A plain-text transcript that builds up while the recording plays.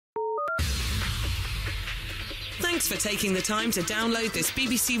Thanks for taking the time to download this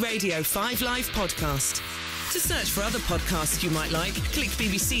BBC Radio 5 Live podcast. To search for other podcasts you might like, click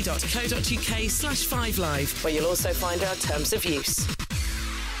bbc.co.uk/5live, where you'll also find our terms of use.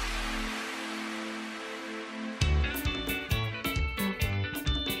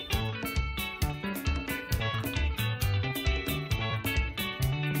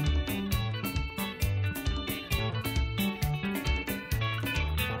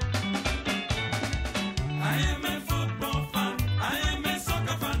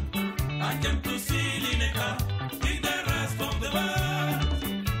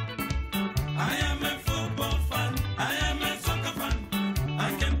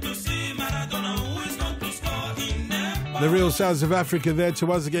 The real sounds of Africa there to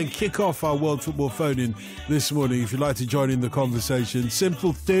once again kick off our World Football phone-in this morning. If you'd like to join in the conversation,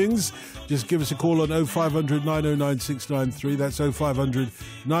 simple things. Just give us a call on 0500 909 693. That's 0500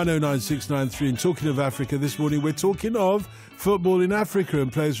 909 693. And talking of Africa this morning, we're talking of football in Africa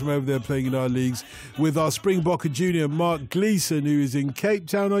and players from over there playing in our leagues with our Springboca junior, Mark Gleeson, who is in Cape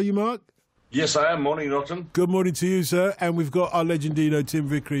Town. Are you, Mark? Yes, I am. Morning, Norton. Good morning to you, sir. And we've got our Legendinho, Tim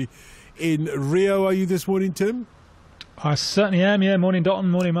Vickery, in Rio. Are you this morning, Tim? I certainly am, yeah. Morning,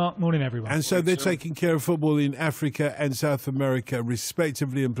 Dotton. Morning, Mark. Morning, everyone. And so they're taking care of football in Africa and South America,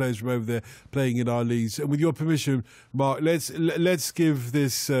 respectively, and players from over there playing in our leagues. And with your permission, Mark, let's give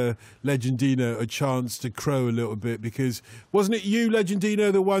this Legendinho a chance to crow a little bit, because wasn't it you,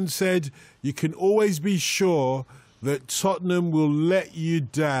 Legendinho, that once said you can always be sure that Tottenham will let you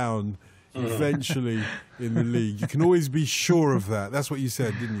down eventually in the league? You can always be sure of that. That's what you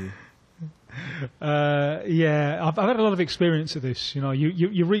said, didn't you? Yeah, I've had a lot of experience of this. You know,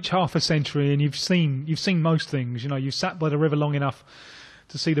 you reach half a century and you've seen most things. You know, you sat by the river long enough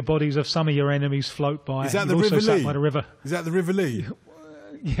to see the bodies of some of your enemies float by. Is that the River Lee? Is that the River Lee?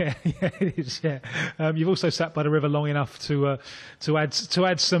 Yeah, it is. Yeah, you've also sat by the river long enough to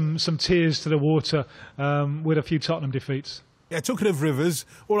add some tears to the water with a few Tottenham defeats. Yeah, talking of rivers,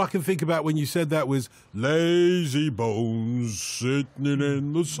 all I can think about when you said that was lazy bones sitting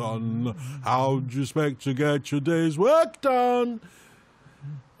in the sun. How'd you expect to get your day's work done?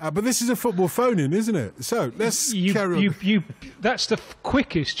 But this is a football phone-in, isn't it? So let's carry on. That's the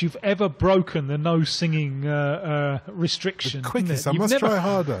quickest you've ever broken the no singing restriction. The quickest. I must try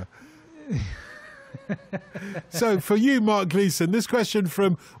harder. So for you, Mark Gleeson, this question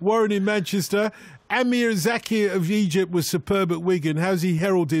from Warren in Manchester. Amir Zakir of Egypt was superb at Wigan. How's he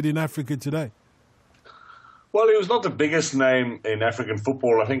heralded in Africa today? Well, he was not the biggest name in African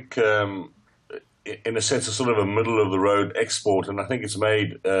football. I think, in a sense, a sort of a middle-of-the-road export, and I think it's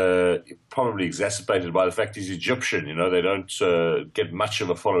made probably exacerbated by the fact he's Egyptian. You know, they don't get much of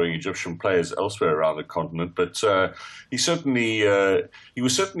a following Egyptian players elsewhere around the continent, but he was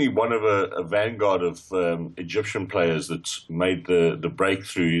certainly one of a vanguard of Egyptian players that made the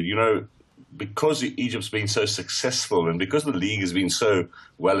breakthrough. You know, because Egypt's been so successful and because the league has been so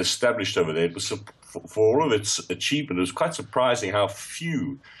well established over there, it was, for all of its achievement, it was quite surprising how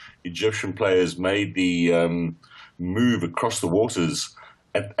few Egyptian players made the move across the waters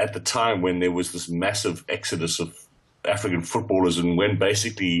at the time when there was this massive exodus of African footballers, and when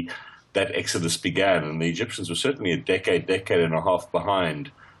basically that exodus began. And the Egyptians were certainly a decade and a half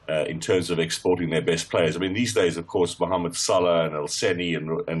behind in terms of exporting their best players. I mean, these days, of course, Mohamed Salah and El Seni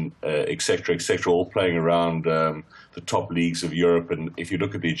and et cetera, all playing around the top leagues of Europe. And if you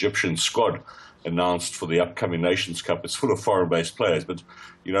look at the Egyptian squad announced for the upcoming Nations Cup, it's full of foreign-based players. But,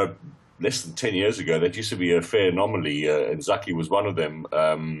 you know, less than 10 years ago, that used to be a fair anomaly, and Rzouki was one of them,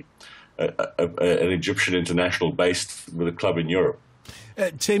 an Egyptian international based with a club in Europe.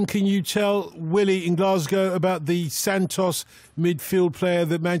 Tim, can you tell Willie in Glasgow about the Santos midfield player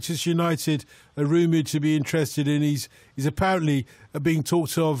that Manchester United are rumoured to be interested in? He's apparently being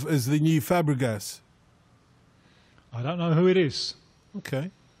talked of as the new Fabregas. I don't know who it is.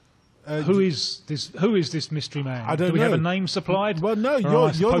 Okay. Who is this mystery man? I don't know. Do we have a name supplied? Well, no, you're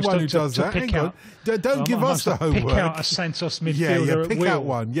the one who does that. Pick out, don't give us the homework. Pick out a Santos midfielder pick at will. out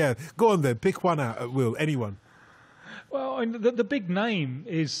one. Yeah, go on then. Pick one out at will. Anyone. Well, I mean, the big name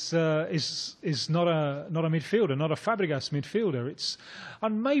is not a midfielder, not a Fabregas midfielder.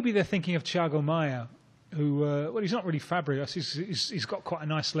 And maybe they're thinking of Thiago Maia, who well, he's not really Fabregas. He's got quite a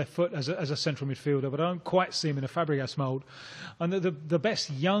nice left foot as a central midfielder, but I don't quite see him in a Fabregas mould. And the best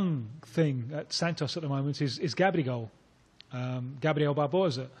young thing at Santos at the moment is Gabriel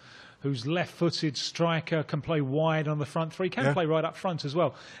Barbosa, who's left-footed striker, can play wide on the front three, can play right up front as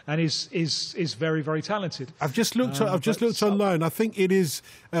well, and is very, very talented. I've just looked online. I think it is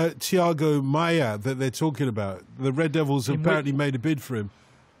Thiago Maia that they're talking about. The Red Devils have apparently made a bid for him.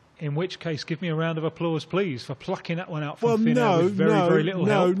 In which case, give me a round of applause, please, for plucking that one out from thin air with very little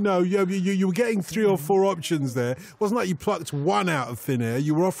help. No. You were getting 3 or 4 options there. It wasn't like you plucked one out of thin air.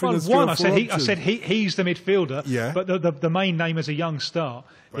 You were offering us 3 or 4 options. I said he's the midfielder. Yeah. But the main name as a young star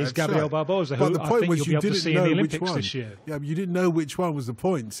is Gabriel Barbosa, who I think you'll be able to see in the Olympics this year. Yeah, but you didn't know which one was the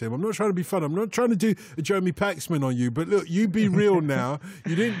point, Tim. I'm not trying to be fun. I'm not trying to do a Jeremy Paxman on you. But look, you be real now.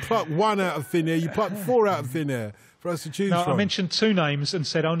 You didn't pluck one out of thin air. You plucked 4 out of thin air for us to choose from. I mentioned 2 names and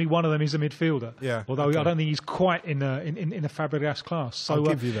said only one of them is a midfielder. Yeah. Although I don't think he's quite in the Fabregas class. So I'll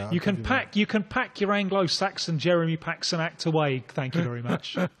give you that. You can pack your Anglo-Saxon Jeremy Paxman act away. Thank you very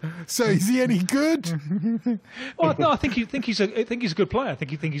much. So is he any good? Well, no, I think he's a good player. I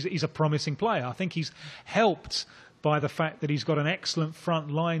think he's a promising player. I think he's helped by the fact that he's got an excellent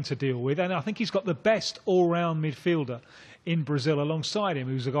front line to deal with, and I think he's got the best all-round midfielder in Brazil alongside him,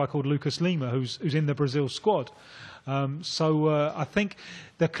 who's a guy called Lucas Lima, who's in the Brazil squad. So I think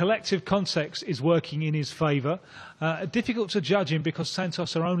the collective context is working in his favour. Difficult to judge him because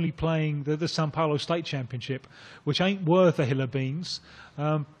Santos are only playing the São Paulo State Championship, which ain't worth a hill of beans.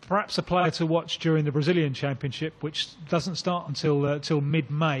 Perhaps a player to watch during the Brazilian Championship, which doesn't start until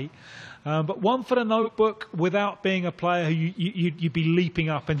mid-May. But one for the notebook without being a player who you'd be leaping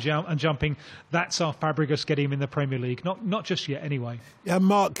up and jumping. That's our Fabregas getting him in the Premier League. Not just yet, anyway. Yeah,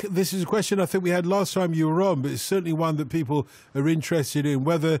 Mark, this is a question I think we had last time you were on, but it's certainly one that people are interested in.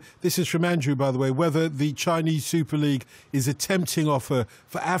 Whether, this is from Andrew, by the way, whether the Chinese Super League is a tempting offer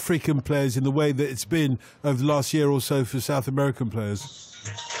for African players in the way that it's been over the last year or so for South American players.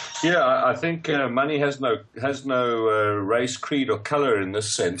 Yeah, I think money has no race, creed, or colour in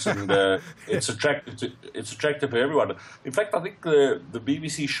this sense, and it's attractive to everyone. In fact, I think the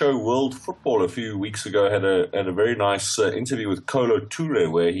BBC show World Football a few weeks ago had a very nice interview with Kolo Toure,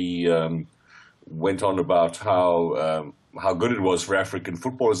 where he went on about how good it was for African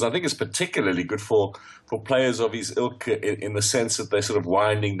footballers. And I think it's particularly good for players of his ilk in the sense that they're sort of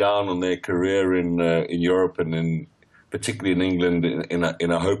winding down on their career in Europe and particularly in England, in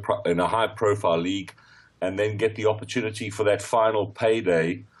a high-profile league, and then get the opportunity for that final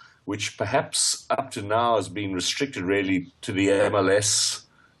payday, which perhaps up to now has been restricted really to the MLS,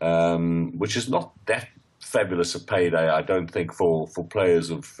 which is not that fabulous a payday, I don't think, for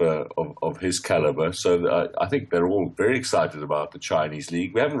players of his caliber. So I think they're all very excited about the Chinese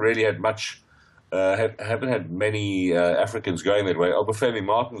league. We haven't really had much, haven't had many Africans going that way. Obafemi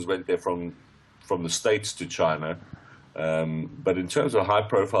Martins went there from the States to China. But in terms of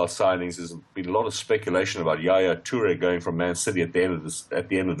high-profile signings, there's been a lot of speculation about Yaya Toure going from Man City at the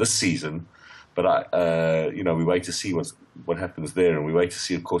end of this season. But we wait to see what happens there, and we wait to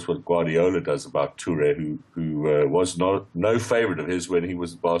see, of course, what Guardiola does about Toure, who was no favourite of his when he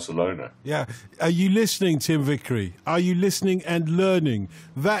was at Barcelona. Yeah, are you listening, Tim Vickery? Are you listening and learning?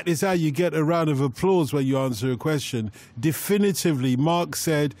 That is how you get a round of applause when you answer a question. Definitively, Mark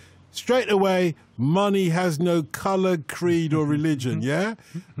said, straight away, money has no colour, creed or religion, yeah?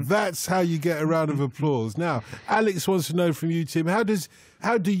 That's how you get a round of applause. Now, Alex wants to know from you, Tim, how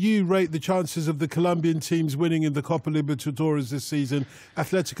do you rate the chances of the Colombian teams winning in the Copa Libertadores this season?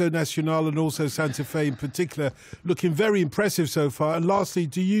 Atlético Nacional and also Santa Fe in particular looking very impressive so far. And lastly,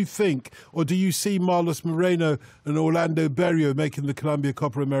 do you think, or do you see Marlos Moreno and Orlando Berrio making the Colombia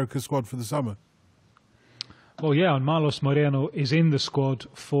Copa America squad for the summer? Well, yeah, and Marlos Moreno is in the squad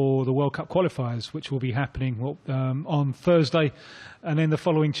for the World Cup qualifiers, which will be happening on Thursday and then the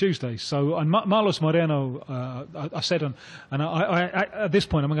following Tuesday. So, and Marlos Moreno, I said, and I at this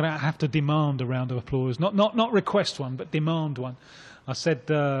point, I'm going to have to demand a round of applause, not request one, but demand one. I said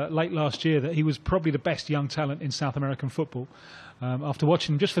late last year that he was probably the best young talent in South American football. After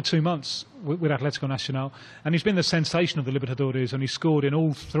watching him just for 2 months with Atlético Nacional, and he's been the sensation of the Libertadores, and he scored in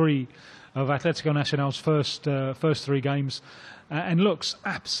all 3 of Atlético Nacional's first 3 games, and looks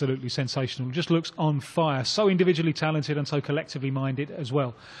absolutely sensational. Just looks on fire. So individually talented and so collectively minded as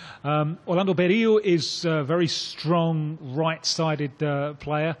well. Orlando Berrio is a very strong right-sided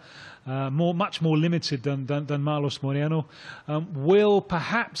player. Much more limited than Marlos Moreno. Will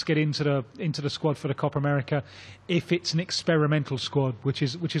perhaps get into the squad for the Copa America if it's an experimental squad, which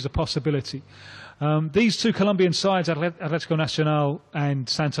is a possibility. These 2 Colombian sides, Atlético Nacional and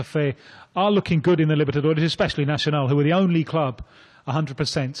Santa Fe, are looking good in the Libertadores, especially Nacional, who are the only club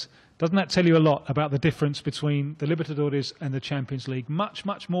 100%. Doesn't that tell you a lot about the difference between the Libertadores and the Champions League? Much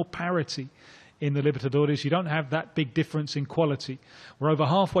more parity in the Libertadores. You don't have that big difference in quality. We're over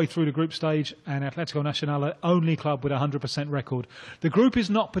halfway through the group stage, and Atlético Nacional are only club with a 100% record. The group is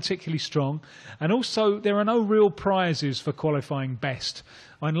not particularly strong, and also there are no real prizes for qualifying best.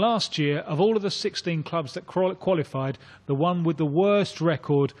 And last year, of all of the 16 clubs that qualified, the one with the worst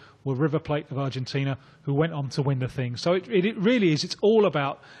record were River Plate of Argentina, who went on to win the thing. So it really is. It's all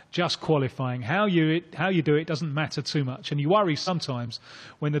about just qualifying. How you do it doesn't matter too much. And you worry sometimes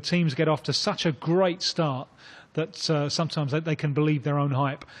when the teams get off to such a great start that sometimes they can believe their own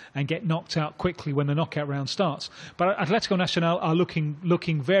hype and get knocked out quickly when the knockout round starts. But Atlético Nacional are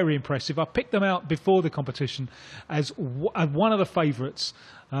looking very impressive. I picked them out before the competition as one of the favourites.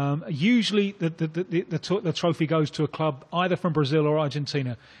 Usually the trophy goes to a club either from Brazil or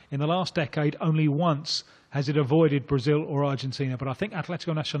Argentina. In the last decade, only once has it avoided Brazil or Argentina. But I think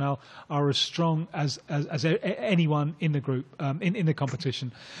Atlético Nacional are as strong as anyone in the group, in the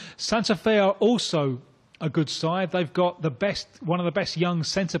competition. Santa Fe are also a good side. They've got one of the best young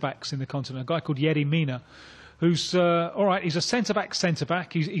centre-backs in the continent, a guy called Mina, who's all right. He's a centre-back.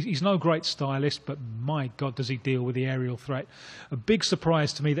 He's no great stylist, but my God, does he deal with the aerial threat. A big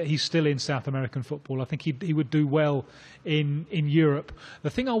surprise to me that he's still in South American football. I think he would do well in Europe. The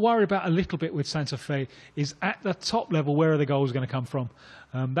thing I worry about a little bit with Santa Fe is at the top level, where are the goals going to come from?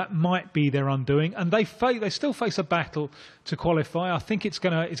 That might be their undoing, and they still face a battle to qualify. I think it's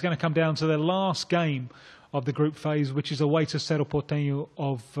going to come down to their last game of the group phase, which is away to Cerro Porteño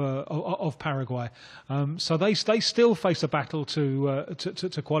of Paraguay. So they still face a battle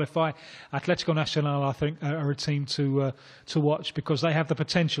to qualify. Atlético Nacional, I think, are a team to watch because they have the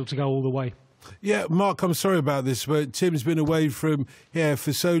potential to go all the way. Yeah, Mark, I'm sorry about this, but Tim's been away from here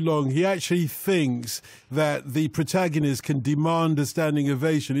for so long. He actually thinks that the protagonist can demand a standing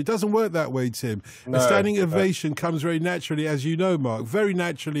ovation. It doesn't work that way, Tim. No, a standing ovation comes very naturally, as you know, Mark, very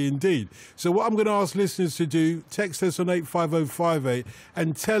naturally indeed. So what I'm going to ask listeners to do, text us on 85058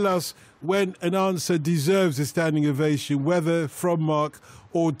 and tell us when an answer deserves a standing ovation, whether from Mark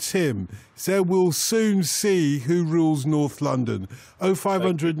or Tim. So we'll soon see who rules North London.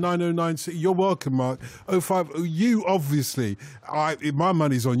 0500 909. You're welcome, Mark. 05. You obviously. My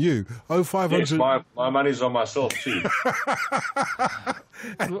money's on you. 0500. Yes, my money's on myself too.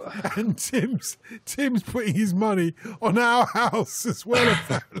 and Tim's putting his money on our house as well.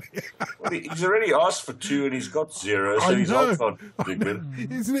 Apparently. Well, he's already asked for 2 and he's got 0, so he's on.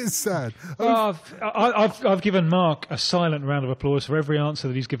 Isn't it sad? I've given Mark a silent round of applause for every answer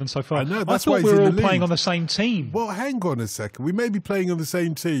that he's given so far. I know. I thought we were all playing on the same team. Well, hang on a second. We may be playing on the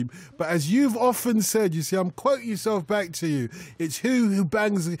same team, but as you've often said, you see, I'm quoting yourself back to you. It's he who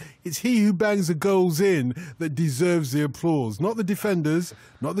bangs the goals in that deserves the applause, not the defenders.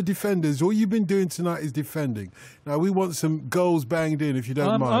 Not the defenders. All you've been doing tonight is defending. Now we want some goals banged in, if you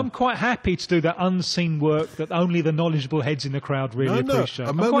don't mind. I'm quite happy to do that unseen work that only the knowledgeable heads in the crowd really appreciate.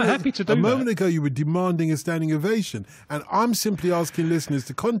 I'm quite happy to do that. A moment ago, you were demanding a standing ovation, and I'm simply asking listeners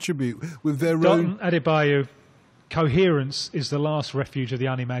to contribute with their own. Adebayo, coherence is the last refuge of the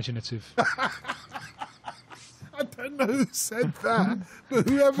unimaginative. I don't know who said that, but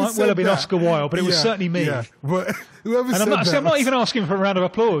whoever might said well have been that, Oscar Wilde, but it was certainly me. Yeah, but whoever and said that. I'm not even asking for a round of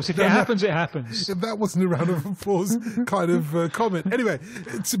applause. If it happens, it happens. That wasn't a round of applause kind of comment. Anyway,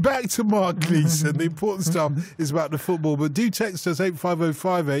 it's back to Mark Gleeson. The important stuff is about the football, but do text us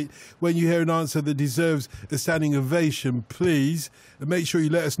 85058 when you hear an answer that deserves a standing ovation, please. And make sure you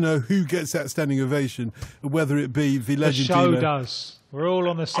let us know who gets that standing ovation, whether it be the Legendinho. The show does. We're all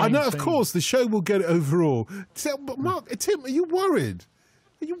on the same team. I know, of team. course, the show will get it overall. But Mark, Tim, are you worried?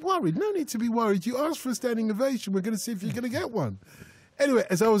 Are you worried? No need to be worried. You asked for a standing ovation. We're going to see if you're going to get one. Anyway,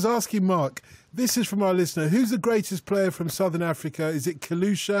 as I was asking Mark, this is from our listener. Who's the greatest player from Southern Africa? Is it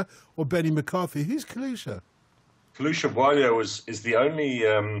Kalusha or Benny McCarthy? Who's Kalusha? Kalusha Bwalya is the only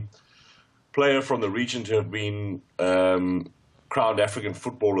player from the region to have been crowned African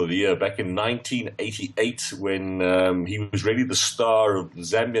Footballer of the Year back in 1988 when he was really the star of the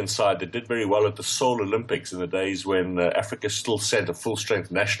Zambian side that did very well at the Seoul Olympics in the days when Africa still sent a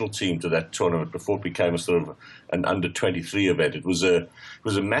full-strength national team to that tournament before it became a sort of an under-23 event. It was a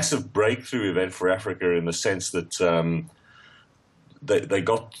massive breakthrough event for Africa in the sense that they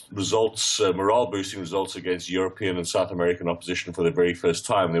got results, morale-boosting results against European and South American opposition for the very first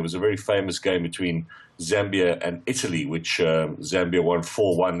time. There was a very famous game between Zambia and Italy, which Zambia won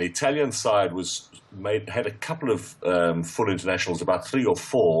 4-1. The Italian side had a couple of full internationals, about 3 or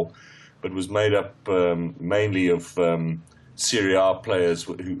 4, but was made up mainly of Serie A players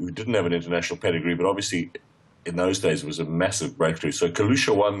who didn't have an international pedigree. But obviously, in those days, it was a massive breakthrough. So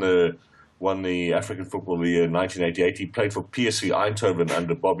Kalusha won the African Football of the Year in 1988. He played for PSV Eindhoven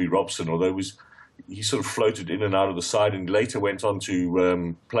under Bobby Robson, although he sort of floated in and out of the side and later went on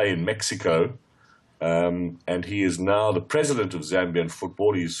to play in Mexico. And he is now the president of Zambian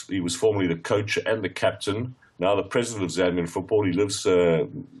football. He was formerly the coach and the captain. now the president of Zambian football. He lives a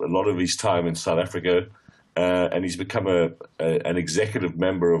lot of his time in South Africa, and he's become an executive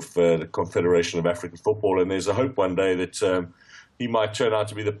member of the Confederation of African Football. And there's a hope one day that he might turn out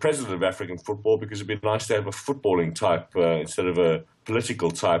to be the president of African football, because it'd be nice to have a footballing type instead of a political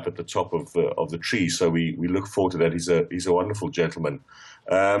type at the top of the tree. So we look forward to that. He's a wonderful gentleman.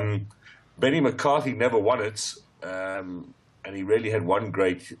 Benny McCarthy never won it. And he really had one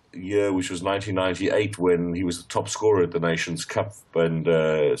great year, which was 1998, when he was the top scorer at the Nations Cup, and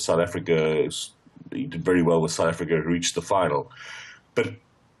South Africa, he did very well with South Africa, who reached the final. But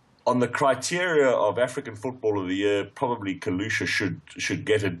on the criteria of African Football of the Year, probably Kalusha should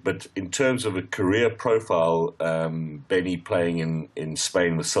get it. But in terms of a career profile, Benny playing in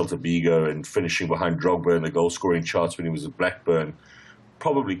Spain with Celta Vigo and finishing behind Drogba in the goal-scoring charts when he was at Blackburn,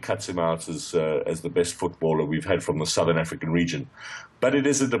 probably cuts him out as the best footballer we've had from the Southern African region. But it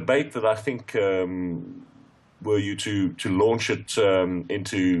is a debate that I think, were you to launch it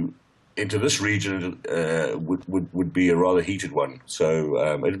into this region, would be a rather heated one.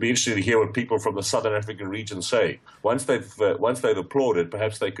 So it'd be interesting to hear what people from the Southern African region say. Once they've applauded,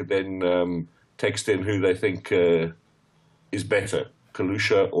 perhaps they could then text in who they think is better,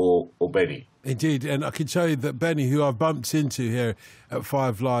 Kalusha or Benny. Indeed, and I can tell you that Benny, who I've bumped into here at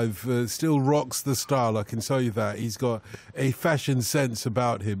Five Live, still rocks the style. I can tell you that. He's got a fashion sense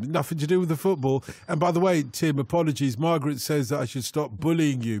about him. Nothing to do with the football. And by the way, Tim, apologies. Margaret says that I should stop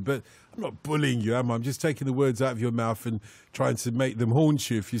bullying you, but I'm not bullying you, am I? I'm just taking the words out of your mouth and trying to make them haunt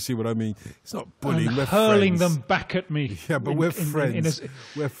you, if you see what I mean. It's not bullying. I'm we're hurling friends. them back at me. Yeah, but we're friends.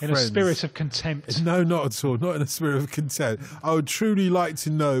 We're friends. In a spirit of contempt. No, not at all. Not in a spirit of contempt. I would truly like to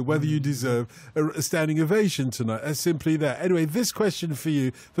know whether you deserve a standing ovation tonight. As simply that. Anyway, this question for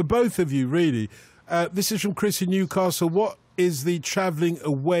you, for both of you, really. This is from Chris in Newcastle. What is the travelling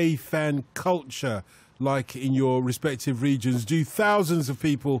away fan culture like in your respective regions? Do thousands of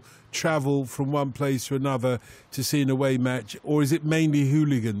people travel from one place to another to see an away match, or is it mainly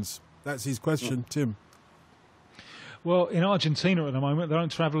hooligans? That's his question, Tim. Well, in Argentina at the moment, they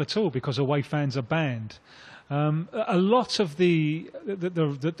don't travel at all because away fans are banned. A lot of the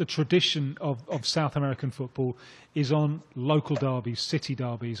tradition of South American football is on local derbies, city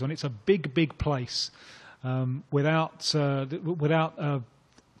derbies, and it's a big place without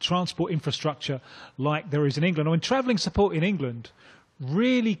transport infrastructure like there is in England. I mean, travelling support in England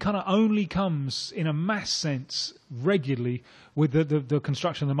really kind of only comes in a mass sense regularly with the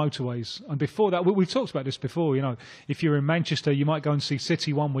construction of the motorways. And before that, we've talked about this before, you know, if you're in Manchester, you might go and see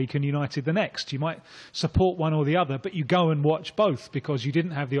City one week and United the next. You might support one or the other, but you go and watch both because you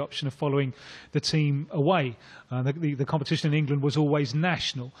didn't have the option of following the team away. The competition in England was always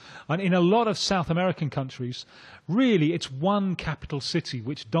national. And in a lot of South American countries, really, it's one capital city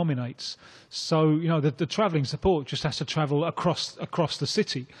which dominates. So, you know, the travelling support just has to travel across the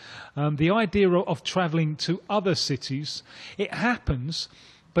city. The idea of travelling to other cities, it happens,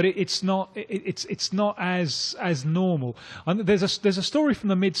 but it's not as normal. And there's a story from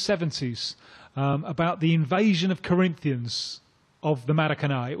the mid-70s about the invasion of Corinthians of the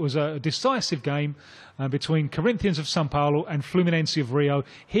Maracanã. It was a decisive game between Corinthians of São Paulo and Fluminense of Rio,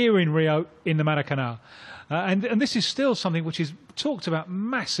 here in Rio in the Maracanã. And this is still something which is talked about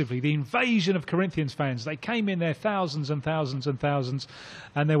massively, the invasion of Corinthians fans. They came in there thousands and thousands and thousands,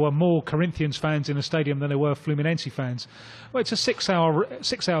 and there were more Corinthians fans in the stadium than there were Fluminense fans. Well, it's a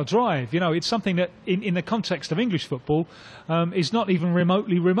six-hour drive. You know, it's something that, in the context of English football, is not even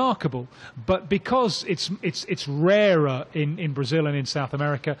remotely remarkable. But because it's rarer in Brazil and in South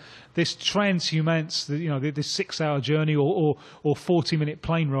America, this transhumance, you know, this 6-hour journey or 40-minute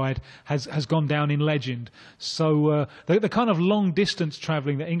plane ride has gone down in legend. So the kind of long-distance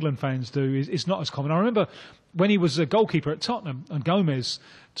travelling that England fans do is not as common. I remember when he was a goalkeeper at Tottenham, and Gomez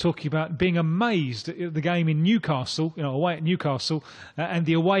talking about being amazed at the game in Newcastle, you know, away at Newcastle, and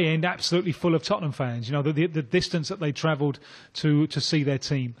the away end absolutely full of Tottenham fans. You know, the distance that they travelled to see their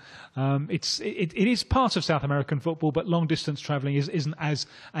team. It is part of South American football, but long-distance travelling isn't as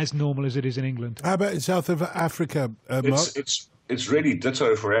normal as it is in England. How about in South Africa, Mark? It's really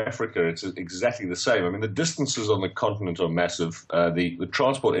ditto for Africa. It's exactly the same. I mean, the distances on the continent are massive. The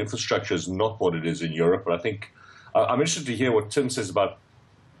transport infrastructure is not what it is in Europe. But I think I'm interested to hear what Tim says about,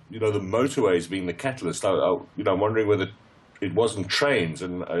 you know, the motorways being the catalyst. I'm wondering whether it wasn't trains,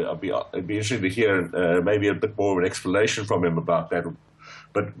 and it'd be interesting to hear maybe a bit more of an explanation from him about that.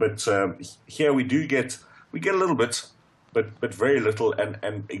 But here we get a little bit. But very little,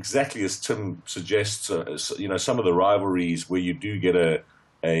 and exactly as Tim suggests, you know, some of the rivalries where you do get a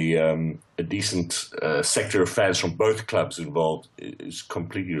a decent sector of fans from both clubs involved is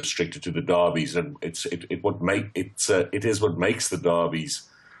completely restricted to the derbies, and it is what makes the derbies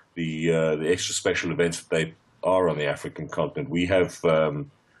the extra special events that they are on the African continent. We have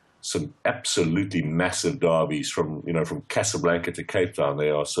some absolutely massive derbies from Casablanca to Cape Town.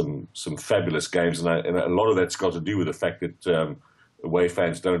 There are some fabulous games, and a lot of that's got to do with the fact that away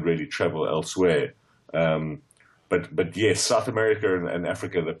fans don't really travel elsewhere. But yes, South America and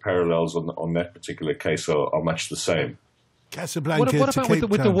Africa, the parallels on that particular case are much the same. Casablanca What to about Cape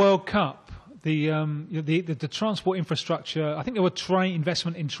with the Town. World Cup? The transport infrastructure. I think there were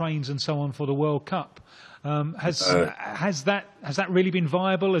investment in trains and so on for the World Cup. Has that really been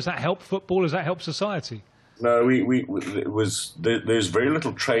viable? Has that helped football? Has that helped society? No, there's very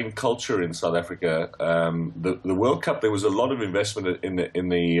little train culture in South Africa. The World Cup, there was a lot of investment in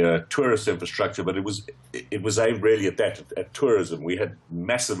the tourist infrastructure, but it was aimed really at tourism. We had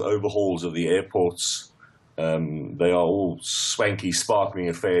massive overhauls of the airports. They are all swanky, sparkling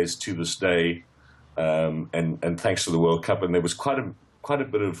affairs to this day, and thanks to the World Cup, and there was quite a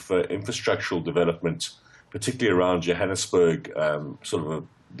bit of infrastructural development, particularly around Johannesburg.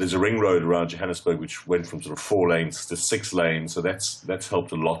 There's a ring road around Johannesburg which went from sort of 4 lanes to 6 lanes, so that's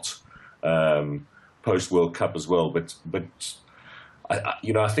helped a lot post World Cup as well. But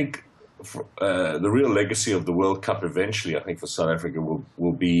I think the real legacy of the World Cup eventually, I think for South Africa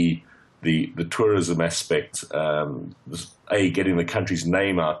will be the tourism aspect. Getting the country's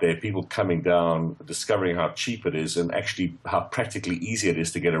name out there, people coming down, discovering how cheap it is, and actually how practically easy it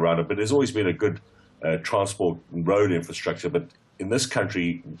is to get around it. But there's always been a good transport and road infrastructure, but in this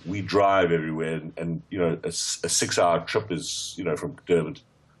country, we drive everywhere, and a 6-hour trip is,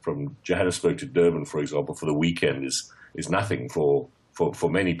 from Johannesburg to Durban, for example, for the weekend is nothing for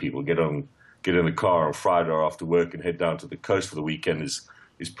many people. Get in the car on Friday or after work and head down to the coast for the weekend is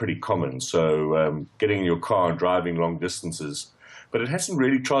pretty common. So getting in your car and driving long distances, but it hasn't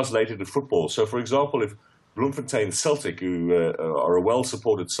really translated to football. So, for example, if Bloemfontein Celtic, who are a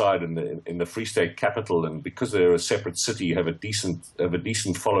well-supported side in the Free State capital, and because they're a separate city, have a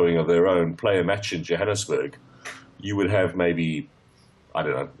decent following of their own, play a match in Johannesburg, you would have maybe, I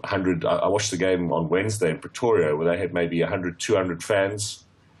don't know, 100. I watched the game on Wednesday in Pretoria, where they had maybe 100, 200 fans,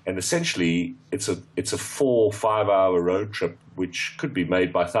 and essentially it's a 4-5 hour road trip, which could be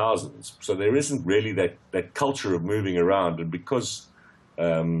made by thousands. So there isn't really that culture of moving around, and because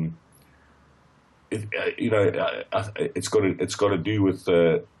it's got to do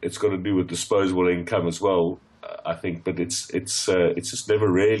with disposable income as well, I think. But it's just never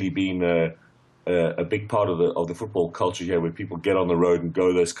really been a big part of the football culture here, where people get on the road and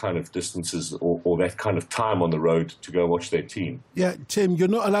go those kind of distances or that kind of time on the road to go and watch their team. Yeah, Tim, you're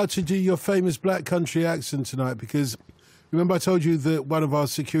not allowed to do your famous Black Country accent tonight because. Remember I told you that one of our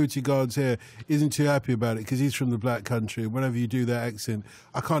security guards here isn't too happy about it because he's from the Black Country. Whenever you do that accent,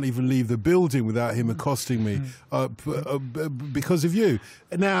 I can't even leave the building without him accosting me because of you.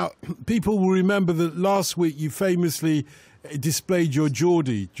 Now, people will remember that last week you famously displayed your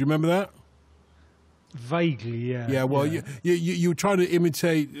Geordie. Do you remember that? Vaguely, yeah. Yeah, well, yeah. You were trying to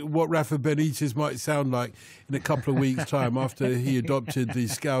imitate what Rafa Benitez might sound like in a couple of weeks' time after he adopted the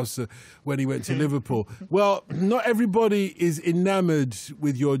Scouser when he went to Liverpool. Well, not everybody is enamoured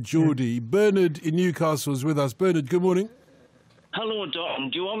with your Geordie. Bernard in Newcastle is with us. Bernard, good morning. Hello, Don.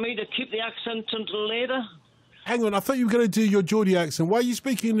 Do you want me to keep the accent until later? Hang on, I thought you were going to do your Geordie accent. Why are you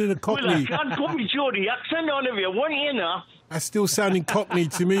speaking in a Cockney? Well, I can't put my Geordie accent on if you want, you know. That's still sounding Cockney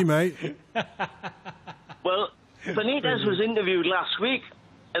to me, mate. Well, Benitez was interviewed last week,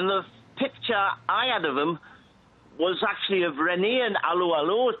 and the picture I had of him was actually of René and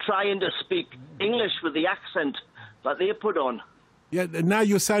Alo trying to speak English with the accent that they put on. Yeah, now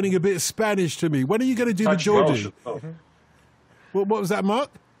you're sounding a bit Spanish to me. When are you going to do the Geordie? What was that, Mark?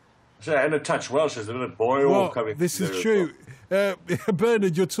 And a touch Welsh, there's a bit of boil coming. This is true.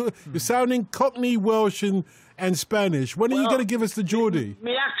 Bernard, you're sounding Cockney, Welsh and Spanish. When are you going to give us the Geordie?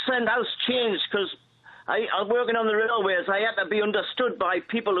 My accent has changed because I'm working on the railways. I had to be understood by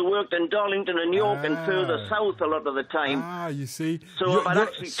people who worked in Darlington and York and further south a lot of the time. Ah, you see. So if I'd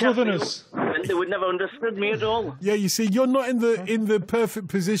actually Southerners, they would never understood me at all. Yeah, you see, you're not in the perfect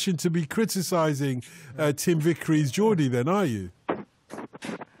position to be criticising Tim Vickery's Geordie, then, are you?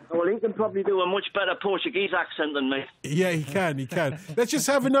 Well, he can probably do a much better Portuguese accent than me. Yeah, he can. Let's just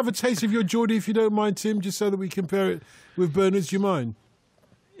have another taste of your Geordie, if you don't mind, Tim, just so that we compare it with Bernard's. Do you mind?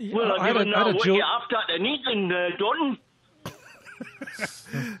 Well, I don't know what you're after anything, Don.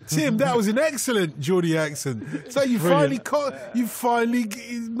 Tim, that was an excellent Geordie accent. So you finally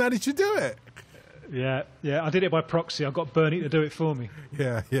managed to do it. Yeah, I did it by proxy. I got Bernie to do it for me.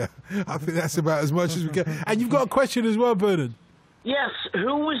 Yeah. I think that's about as much as we get. And you've got a question as well, Bernard. Yes,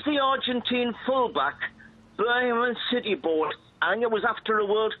 who was the Argentine fullback Birmingham City bought? I think it was after a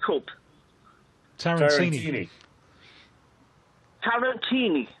World Cup. Tarantini.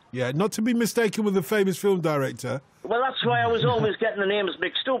 Yeah, not to be mistaken with the famous film director. Well, that's why I was always getting the names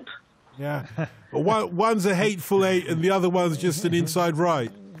mixed up. Yeah. Well, one's a hateful eight and the other one's just an inside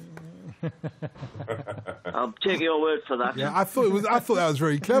right. I'll take your word for that. Yeah, I thought that was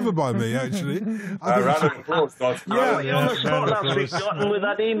very clever by me, actually. Round of applause, Dodge. You're on the spot last week, Dotton, with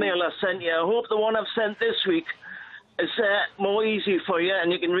that email I sent you. I hope the one I've sent this week is more easy for you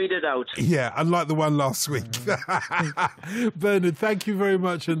and you can read it out. Yeah, unlike the one last week. Bernard, thank you very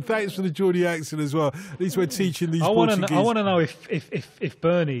much, and thanks for the Geordie accent as well. At least we're teaching these Portuguese. I want to know if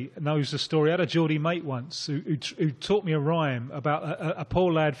Bernie knows the story. I had a Geordie mate once who taught me a rhyme about a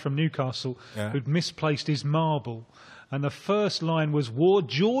poor lad from Newcastle who'd misplaced his marble. And the first line was,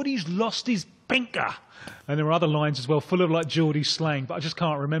 Geordie's lost his pinker. And there were other lines as well, full of like Geordie slang, but I just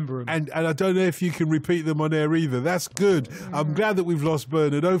can't remember them. And I don't know if you can repeat them on air either. That's good. I'm glad that we've lost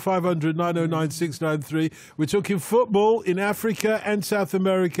Bernard. 0500 909 693. We're talking football in Africa and South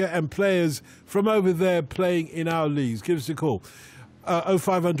America and players from over there playing in our leagues. Give us a call.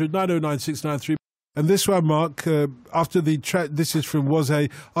 0500 909 693. And this one, Mark, after the this is from Waze.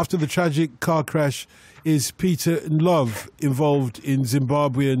 After the tragic car crash, is Peter Love involved in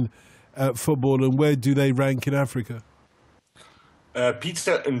Zimbabwean football, and where do they rank in Africa?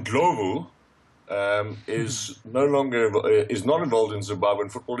 Peter Ndlovu is not involved in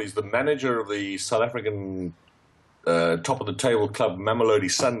Zimbabwean football. He's the manager of the South African top of the table club Mamelodi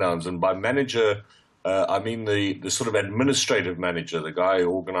Sundowns, and by manager I mean the sort of administrative manager, the guy who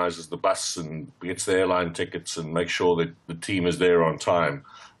organises the bus and gets the airline tickets and makes sure that the team is there on time.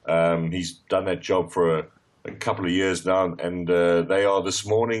 He's done that job for a couple of years now, and they are this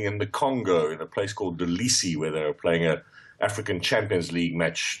morning in the Congo in a place called Djazmi, where they're playing a African Champions League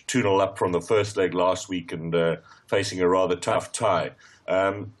match, 2-0 up from the first leg last week and facing a rather tough tie.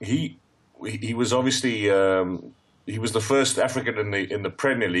 He was obviously he was the first African in the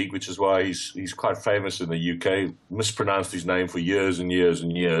Premier League, which is why he's quite famous in the UK. Mispronounced his name for years and years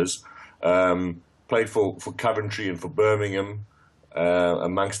and years. Played for Coventry and for Birmingham,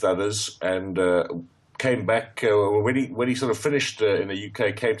 amongst others, and came back when he sort of finished in the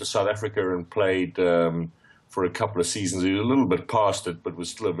UK. Came to South Africa and played for a couple of seasons. He was a little bit past it, but was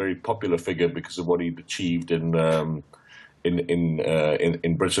still a very popular figure because of what he'd achieved in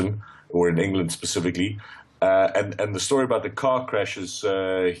Britain, or in England specifically. And the story about the car crash is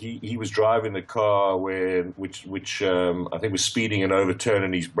he was driving the car which I think was speeding and overturned,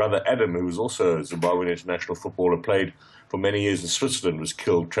 and his brother Adam, who was also a Zimbabwean international footballer, played for many years in Switzerland, was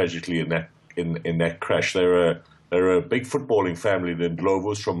killed tragically in that crash. They're a big footballing family, the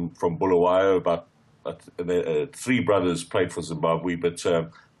Ndlovus from Bulawayo. About 3 brothers played for Zimbabwe, but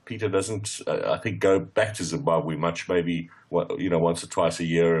Peter doesn't, I think, go back to Zimbabwe much, maybe once or twice a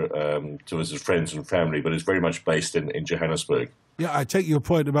year to visit friends and family, but it's very much based in Johannesburg. Yeah, I take your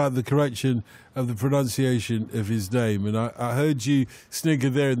point about the correction of the pronunciation of his name, and I heard you snigger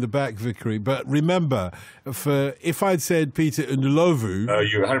there in the back, Vickery. But remember, if I'd said Peter Ndlovu...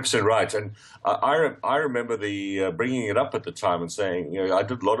 you're 100% right. And I remember the bringing it up at the time and saying, I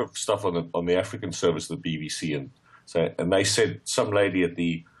did a lot of stuff on the African service of the BBC, and they said some lady at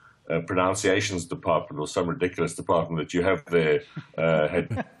the pronunciations department or some ridiculous department that you have there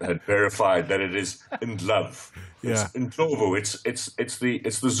had verified that it is Ndlov. Yeah. It's Ndlovu. It's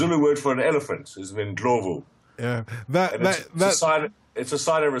the Zulu word for an elephant, is an Ndlovu. Yeah. It's a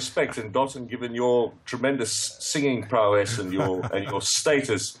sign of respect, and Dotton, given your tremendous singing prowess and your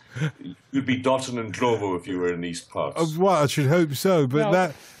status, you'd be Dotton and Ndlovu if you were in these parts. Well, I should hope so. But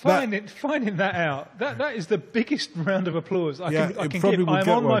now, finding that out, that is the biggest round of applause I can give. I'm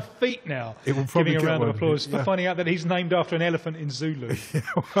on my feet now, giving a round of applause for finding out that he's named after an elephant in Zulu.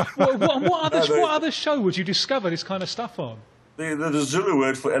 What other show would you discover this kind of stuff on? The Zulu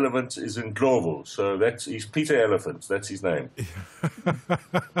word for elephant is Ndlovu, so he's Peter Elephant. That's his name.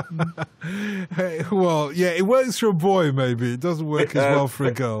 Well, yeah, it works for a boy, maybe. It doesn't work as well for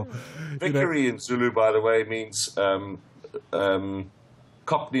a girl. Vickery in Zulu, by the way, means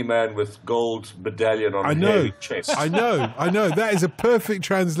Cockney man with gold medallion on hairy chest. I know. That is a perfect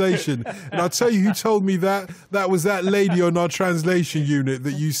translation. And I'll tell you who told me that. That was that lady on our translation unit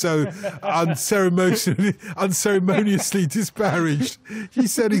that you so unceremoniously disparaged. She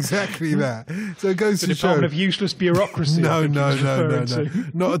said exactly that. So it goes to show. Department of Useless Bureaucracy. No. Not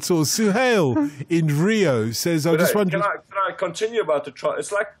at all. Suhail in Rio says, I just wonder... Can continue about the try.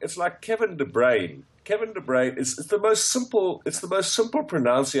 It's like Kevin De Bruyne. Kevin De Bruyne is the most simple. It's the most simple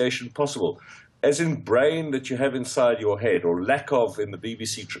pronunciation possible, as in brain that you have inside your head, or lack of in the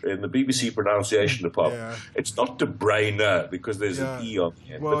BBC pronunciation department. Yeah. It's not De Bruyne because there's an E on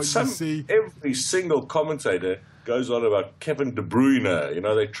the end. Well, but every single commentator goes on about Kevin De Bruyne. You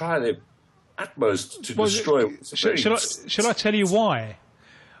know, they try their utmost to destroy. Shall I tell you why?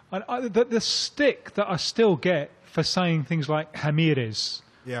 The stick that I still get for saying things like Ramirez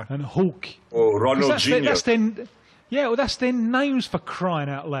and Hulk, or Ronaldinho. That's their names, for crying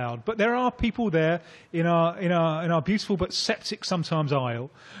out loud. But there are people there in our beautiful but septic sometimes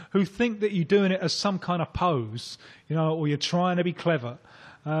aisle who think that you're doing it as some kind of pose, you know, or you're trying to be clever.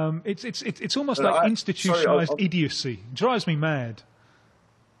 It's almost like institutionalized idiocy. It drives me mad.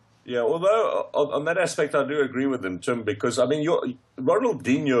 Yeah, although on that aspect I do agree with him, Tim, because I mean,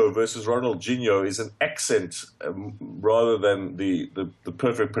 Ronaldinho versus Ronaldinho is an accent rather than the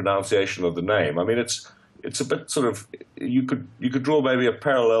perfect pronunciation of the name. I mean, it's a bit sort of, you could draw maybe a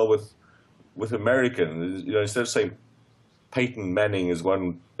parallel with American. You know, instead of saying Peyton Manning as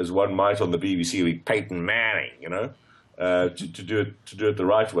one might on the BBC, like Peyton Manning, you know, to do it the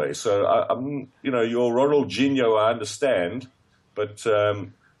right way. So I'm you know, your Ronaldinho I understand, but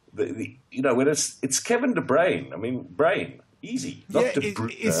you know, when it's Kevin De Bruyne. I mean, brain. Easy.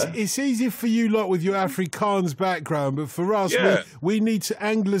 It's easy for you lot with your Afrikaans background, but for us, we need to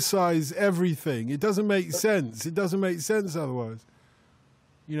anglicise everything. It doesn't make sense. It doesn't make sense otherwise.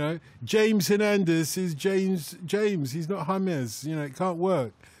 You know, James Hernandez is James. He's not James. You know, it can't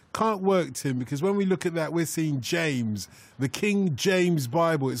work. Can't work, Tim, because when we look at that, we're seeing James, the King James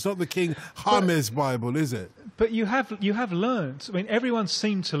Bible. It's not the King James Bible, is it? But you have learned. I mean, everyone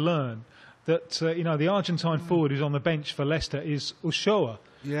seemed to learn that you know, the Argentine forward who's on the bench for Leicester is Ochoa.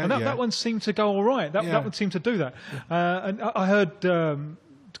 And that one seemed to go all right. That one seemed to do that. And I heard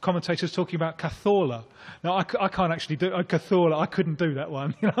commentators talking about Cazorla. Now, I can't actually do Cazorla. I couldn't do that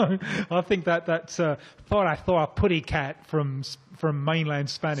one. You know, I think that's thought I thought a putty cat from mainland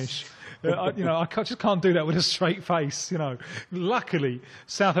Spanish. You know, I just can't do that with a straight face. You know, luckily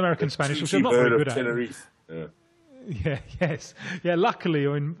South American Spanish, which I'm not very good at. Luckily,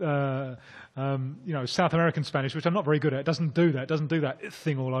 in you know, South American Spanish, which I'm not very good at, doesn't do that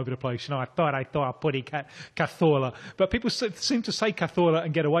thing all over the place. You know, I thought I put it Cazorla, but people seem to say Cazorla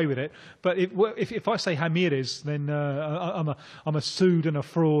and get away with it. But if I say Ramirez, then I'm a sued and a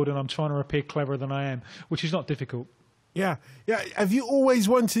fraud, and I'm trying to appear cleverer than I am, which is not difficult. Yeah. Have you always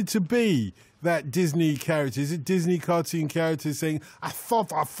wanted to be that Disney character? Is it Disney cartoon character saying, I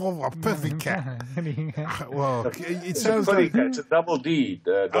thought a perfect cat? Well, it sounds like... It's a double D.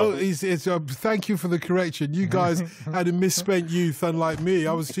 Thank you for the correction. You guys had a misspent youth, unlike me.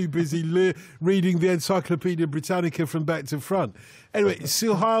 I was too busy reading the Encyclopedia Britannica from back to front. Anyway,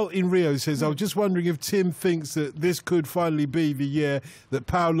 Suhail in Rio says, I was just wondering if Tim thinks that this could finally be the year that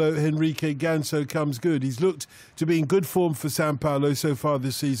Paulo Henrique Ganso comes good. He's looked to be in good form for Sao Paulo so far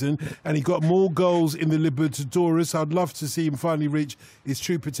this season, and he got more goals in the Libertadores. I'd love to see him finally reach his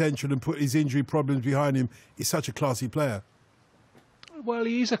true potential and put his injury problems behind him. He's such a classy player. Well,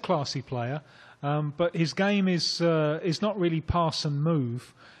 he is a classy player, but his game is not really pass and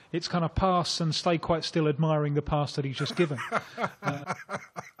move. It's kind of pass and stay quite still, admiring the pass that he's just given.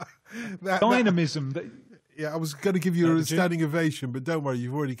 Dynamism. I was going to give you a standing ovation, but don't worry,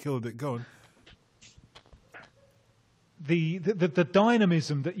 you've already killed it. Go on. The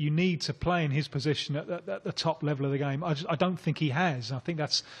dynamism that you need to play in his position at the top level of the game, I don't think he has. I think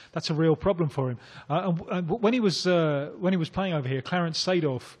that's a real problem for him. And when he was playing over here, Clarence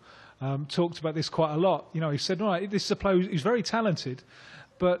Seedorf talked about this quite a lot. You know, he said, right, this is a player who's very talented,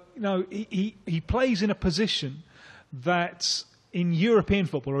 but you know, he plays in a position that in European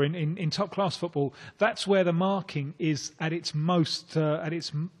football or in top class football, that's where the marking is at its most at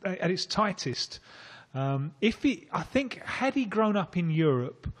its tightest. I think had he grown up in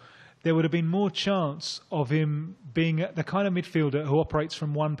Europe, there would have been more chance of him being the kind of midfielder who operates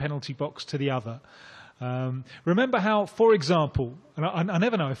from one penalty box to the other. Remember how, for example, and I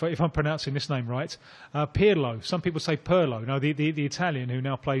never know if I'm pronouncing this name right, Pirlo. Some people say Pirlo. No, the Italian who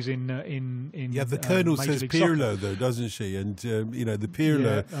now plays in the Colonel says Pirlo though, doesn't she? And you know, the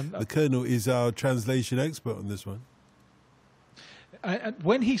Pirlo, the Colonel is our translation expert on this one. And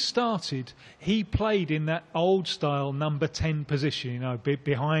when he started, he played in that old-style number 10 position, you know,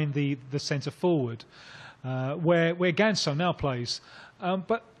 behind the centre forward, where Ganso now plays.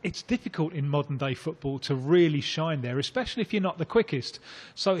 But it's difficult in modern day football to really shine there, especially if you're not the quickest.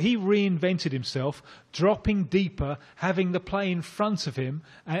 So he reinvented himself, dropping deeper, having the play in front of him,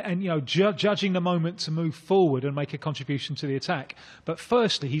 and judging the moment to move forward and make a contribution to the attack. But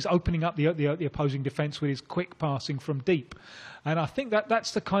firstly, he's opening up the opposing defence with his quick passing from deep. And I think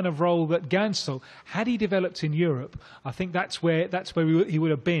that's the kind of role that Gansel, had he developed in Europe, I think that's where he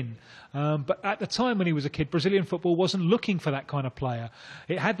would have been. But at the time when he was a kid, Brazilian football wasn't looking for that kind of player.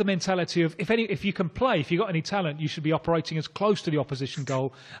 It had the mentality of if you can play, if you've got any talent, you should be operating as close to the opposition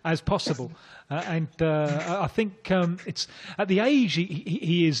goal as possible. I think it's at the age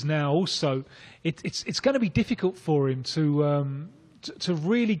he is now. Also, it's going to be difficult for him to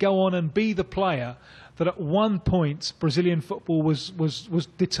really go on and be the player that at one point Brazilian football was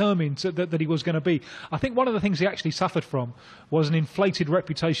determined that he was going to be. I think one of the things he actually suffered from was an inflated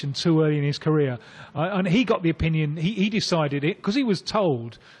reputation too early in his career. And he got the opinion, he decided it, because he was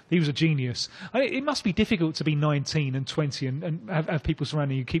told he was a genius. It must be difficult to be 19 and 20 and have people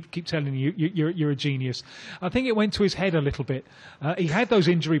surrounding you keep telling you you're a genius. I think it went to his head a little bit. He had those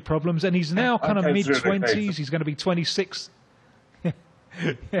injury problems, and he's now kind of mid-20s. He's going to be 26.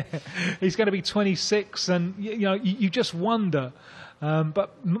 He's going to be 26, and you just wonder.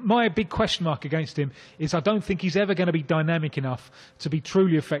 But my big question mark against him is I don't think he's ever going to be dynamic enough to be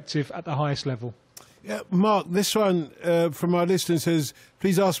truly effective at the highest level. Yeah, Mark, this one from our listener says,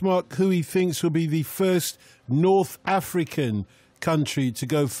 please ask Mark who he thinks will be the first North African country to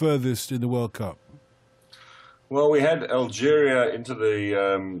go furthest in the World Cup. Well, we had Algeria into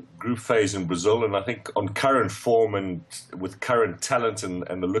the group phase in Brazil, and I think on current form and with current talent and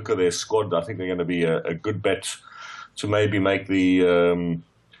the look of their squad, I think they're going to be a good bet to maybe make the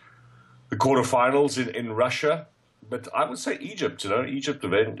quarterfinals in Russia. But I would say Egypt. Egypt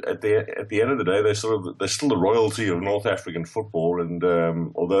at the end of the day, they're still the royalty of North African football, and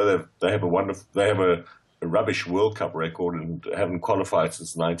although they have a rubbish World Cup record and haven't qualified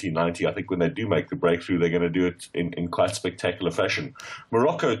since 1990. I think when they do make the breakthrough, they're going to do it in quite spectacular fashion.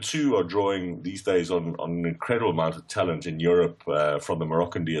 Morocco, too, are drawing these days on an incredible amount of talent in Europe from the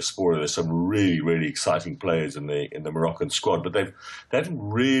Moroccan diaspora. There's some really, really exciting players in the Moroccan squad, but they haven't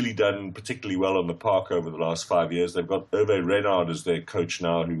really done particularly well on the park over the last 5 years. They've got Hervé Renard as their coach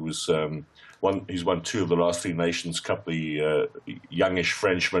now, who was he's won 2 of the last 3 Nations Cup, the youngish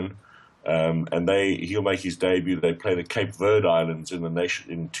Frenchman. And he'll make his debut. They play the Cape Verde Islands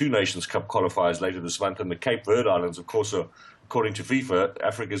in 2 Nations Cup qualifiers later this month. And the Cape Verde Islands, of course, are, according to FIFA,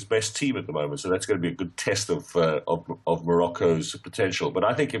 Africa's best team at the moment. So that's going to be a good test of Morocco's potential. But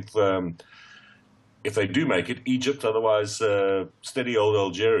I think if they do make it, Egypt, otherwise steady old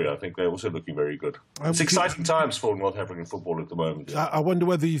Algeria, I think they're also looking very good. It's exciting times for North African football at the moment. I wonder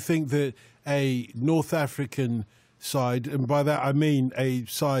whether you think that a North African side, and by that I mean a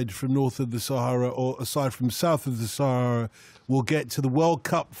side from north of the Sahara or a side from south of the Sahara, will get to the World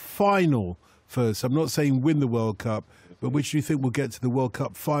Cup final first. I'm not saying win the World Cup, but which do you think will get to the World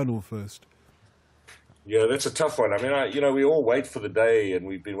Cup final first? Yeah, that's a tough one. I mean, we all wait for the day, and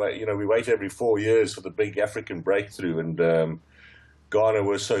we wait every 4 years for the big African breakthrough, and Ghana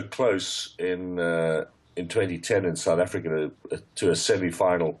was so close in 2010 in South Africa to a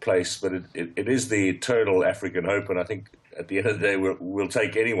semi-final place, but it is the eternal African hope, and I think at the end of the day we'll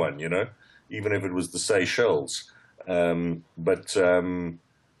take anyone, even if it was the Seychelles. I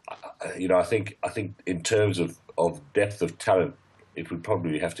think in terms of depth of talent, it would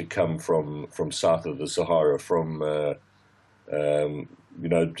probably have to come from south of the Sahara, from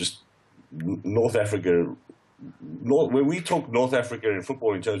just North Africa. When we talk North Africa in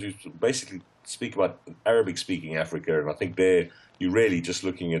football, in terms, we basically speak about Arabic-speaking Africa, and I think there you're really just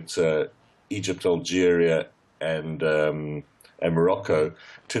looking at Egypt, Algeria, and Morocco.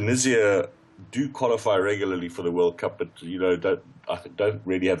 Tunisia do qualify regularly for the World Cup, but don't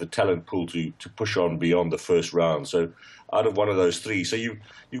really have the talent pool to push on beyond the first round. So out of one of those 3, so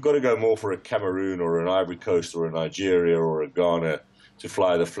you've got to go more for a Cameroon or an Ivory Coast or a Nigeria or a Ghana to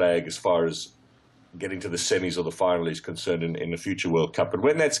fly the flag as far as getting to the semis or the final is concerned in the future World Cup. But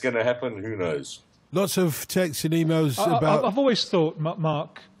when that's going to happen, who knows? Lots of texts and emails about... I've always thought,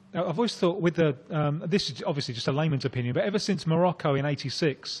 Mark, with this is obviously just a layman's opinion, but ever since Morocco in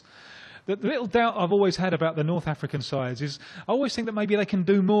 '86, the little doubt I've always had about the North African sides is I always think that maybe they can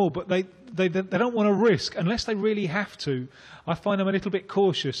do more, but they don't want to risk unless they really have to. I find them a little bit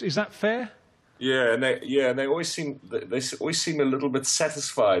cautious. Is that fair? Yeah, and they always seem a little bit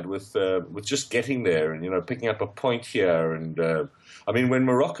satisfied with just getting there and picking up a point here. And I mean, when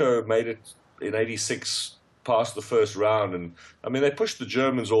Morocco made it in '86 past the first round, and they pushed the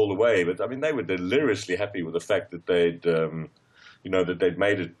Germans all the way, but they were deliriously happy with the fact that they'd that they'd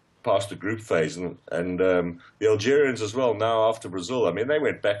made it past the group phase, and the Algerians as well. Now after Brazil, I mean, they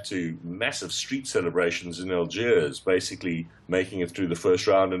went back to massive street celebrations in Algiers, basically making it through the first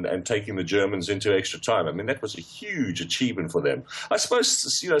round and taking the Germans into extra time. I mean, that was a huge achievement for them. I suppose,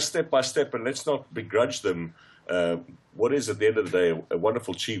 step by step, and let's not begrudge them what is at the end of the day a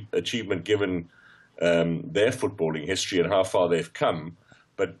wonderful achievement given their footballing history and how far they've come.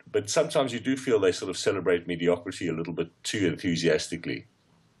 But sometimes you do feel they sort of celebrate mediocrity a little bit too enthusiastically.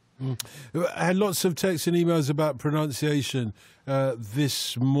 I had lots of texts and emails about pronunciation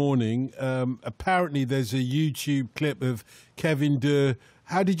this morning. Apparently, there's a YouTube clip of Kevin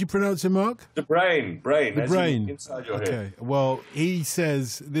How did you pronounce it, Mark? The brain. The brain. Inside your head. head. Well, he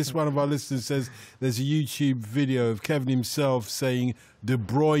says, this one of our listeners says, there's a YouTube video of Kevin himself saying De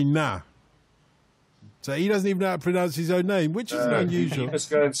Bruyne. So he doesn't even know how to pronounce his own name, which isn't unusual. Let's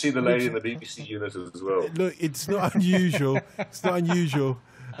go and see the lady in the BBC unit as well. Look, it's not unusual. It's not unusual.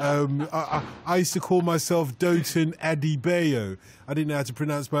 I used to call myself Doton Adebayo. I didn't know how to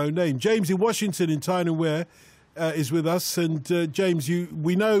pronounce my own name. James in Washington in Tyne and Wear is with us. And James,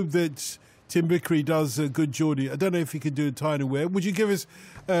 we know that Tim Vickery does a good Geordie. I don't know if he could do a Tyne and Wear. Would you give us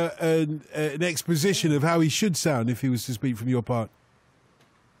an exposition of how he should sound if he was to speak from your part?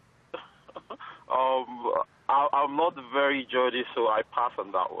 I'm not very Geordie, so I pass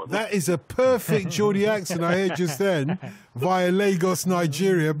on that one. That is a perfect Geordie accent I heard just then via Lagos,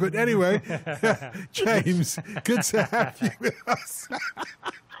 Nigeria. But anyway, James, good to have you with us.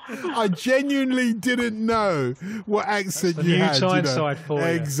 I genuinely didn't know what accent you had. Tyneside for you.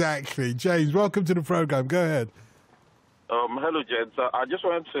 Exactly. James, welcome to the programme. Go ahead. Hello, gents. I just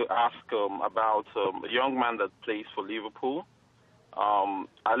wanted to ask about a young man that plays for Liverpool.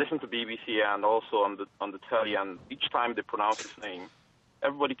 I listen to BBC and also on the telly, and each time they pronounce his name,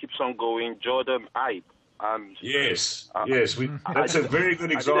 everybody keeps on going Jordan Ibe. And yes, that's a very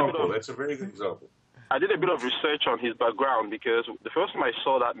good example. I did a bit of research on his background because the first time I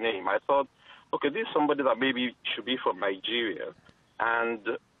saw that name, I thought, okay, this is somebody that maybe should be from Nigeria,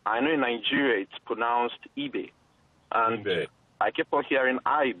 and I know in Nigeria it's pronounced Ibe, and I kept on hearing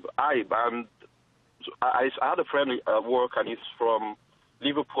Ibe, and I had a friend at work, and he's from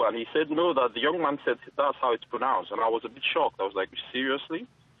Liverpool, and he said, no, that the young man said that's how it's pronounced. And I was a bit shocked. I was like, seriously?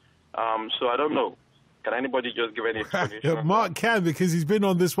 So I don't know. Can anybody just give any explanation? Mark can, because he's been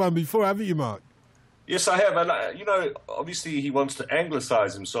on this one before, haven't you, Mark? Yes, I have. And, obviously he wants to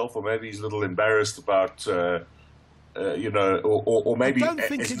anglicize himself, or maybe he's a little embarrassed about, or maybe... I don't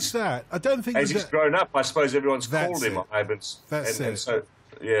think it's that. I don't think as he's grown up, I suppose everyone's called him Ibe. That's it. And so,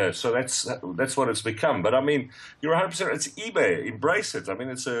 yeah, so that's what it's become. But I mean, you're 100%. It's eBay. Embrace it. I mean,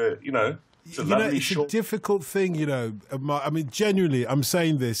 it's a lovely a difficult thing. I mean, genuinely, I'm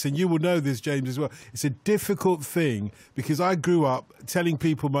saying this, and you will know this, James, as well. It's a difficult thing because I grew up telling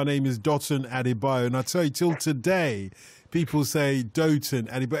people my name is Doton Adebayo, and I tell you, till today, people say Doton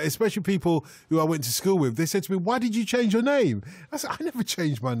Adebayo, especially people who I went to school with. They said to me, why did you change your name? I said, I never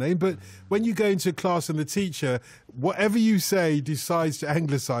changed my name. But when you go into a class and the teacher, whatever you say, decides to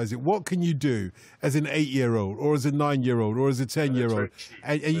anglicize it, what can you do as an 8-year-old or as a 9-year-old or as a 10-year-old?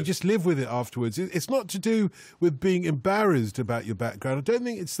 And you just live with it afterwards. It's not to do with being embarrassed about your background. I don't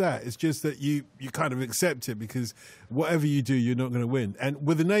think it's that. It's just that you kind of accept it because whatever you do, you're not going to win. And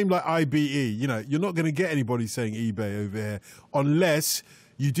with a name like IBE, you're not going to get anybody saying eBay over here unless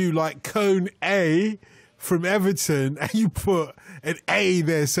you do like Cone A from Everton and you put an A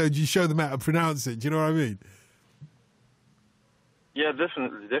there so you show them how to pronounce it. Do you know what I mean? Yeah,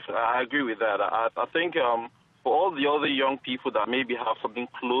 definitely. I agree with that. I think for all the other young people that maybe have something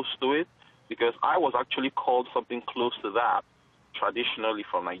close to it, because I was actually called something close to that traditionally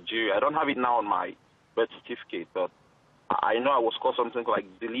from Nigeria. I don't have it now on my birth certificate, but I know I was called something like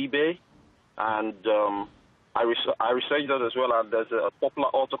Delibe, and I researched that as well, and there's a popular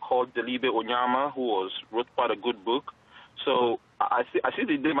author called Delibe Onyama who wrote quite a good book. So I see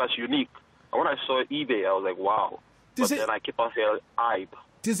the name as unique. And when I saw eBay, I was like, wow. Then I keep on saying Ibe.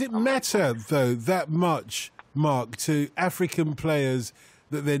 Does it matter, though, that much, Mark, to African players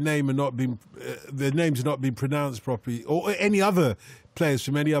that their names are not being pronounced properly, or any other players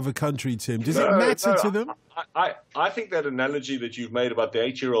from any other country, Tim? Does it matter to them? I think that analogy that you've made about the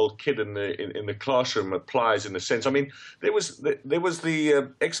 8-year-old kid in the classroom applies in a sense. I mean, there was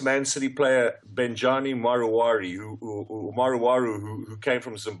the ex-Man City player Benjani Maruwaru who came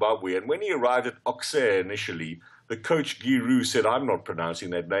from Zimbabwe, and when he arrived at Auxerre initially, the coach Giroux said, "I'm not pronouncing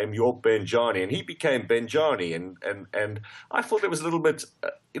that name. You're Benjani," and he became Benjani, and I thought it was a little bit,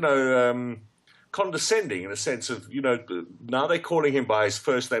 condescending in a sense of, now they're calling him by his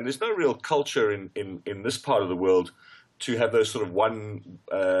first name. There's no real culture in this part of the world to have those sort of one,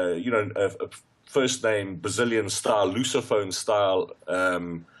 a first name Brazilian style, Lusophone style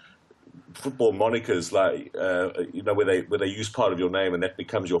football monikers, like where they use part of your name and that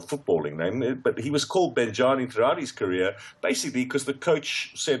becomes your footballing name. But he was called Benjani throughout his career, basically because the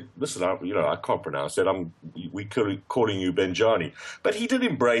coach said, "Listen, I can't pronounce that. We calling you Benjani." But he did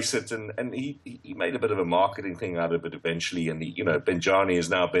embrace it, and he made a bit of a marketing thing out of it eventually. And Benjani is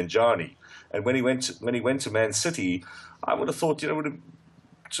now Benjani. And when he went to Man City, I would have thought would have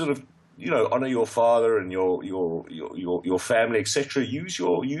sort of honor your father and your family, etc. Use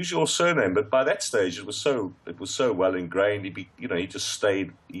your surname. But by that stage, it was so well ingrained. He just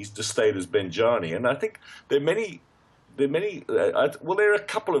stayed as Benjani. And I think there are a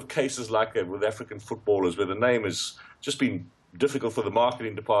couple of cases like that with African footballers where the name has just been difficult for the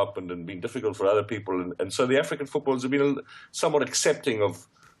marketing department and been difficult for other people. And so the African footballers have been somewhat accepting of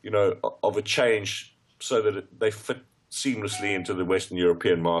a change so that they fit seamlessly into the Western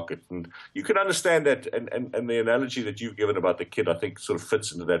European market. And you can understand that, and the analogy that you've given about the kid, I think, sort of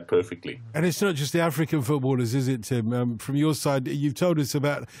fits into that perfectly. And it's not just the African footballers, is it, Tim? From your side, you've told us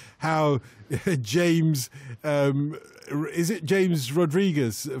about how James, is it James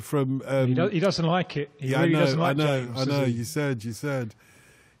Rodriguez from... he doesn't like it. He really doesn't like James. I know.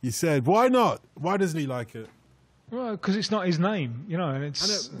 You said, why not? Why doesn't he like it? Well, because it's not his name, and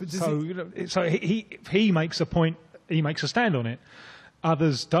it's so he makes a point. He makes a stand on it.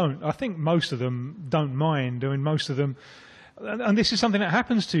 Others don't. I think most of them don't mind. I mean, most of them, and this is something that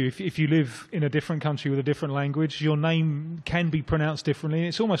happens to you if you live in a different country with a different language. Your name can be pronounced differently.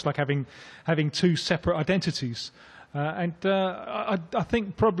 It's almost like having two separate identities. I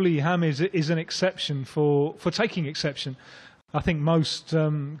think probably Ham is an exception for taking exception. I think most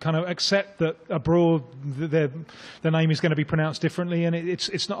kind of accept that abroad their name is going to be pronounced differently, and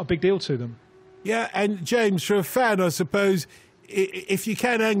it's not a big deal to them. Yeah, and James, for a fan, I suppose, if you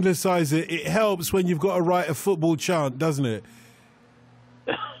can anglicise it, it helps when you've got to write a football chant, doesn't it?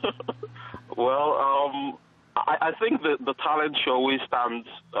 Well, I think the talent should always stand,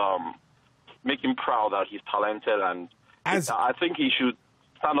 make him proud that he's talented, and I think he should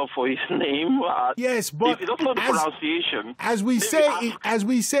stand up for his name. Yes, but it's also the pronunciation. As we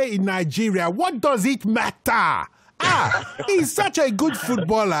say in Nigeria, what does it matter? He's such a good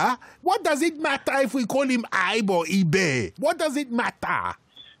footballer. What does it matter if we call him Aib or Ibe? What does it matter?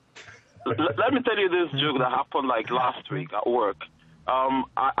 Let me tell you this joke that happened like last week at work.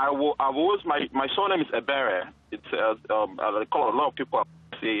 I've always my surname is Ebere. It's I call a lot of people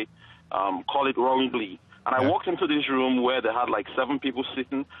say call it wrongly. And I walked into this room where they had like 7 people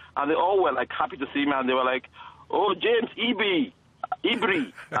sitting, and they all were like happy to see me, and they were like, "Oh, James Ibri,"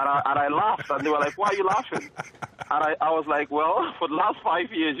 and I laughed, and they were like, "Why are you laughing?" And I was like, "Well, for the last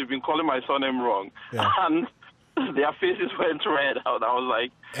 5 years, you've been calling my surname wrong," and their faces went red. I was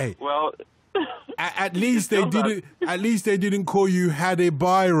like, "Hey, well." At least they didn't. At least they didn't call you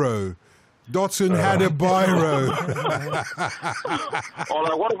Adebayo. Dotson Adebayo. Or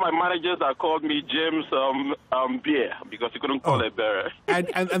like one of my managers that called me James Beer because he couldn't call it Bear.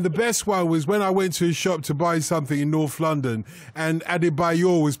 And the best one was when I went to a shop to buy something in North London, and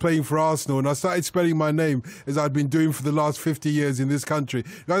Adebayo was playing for Arsenal, and I started spelling my name as I'd been doing for the last 50 years in this country.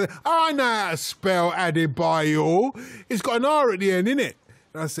 And I said, "I know how to spell Adebayo. It's got an R at the end, innit?"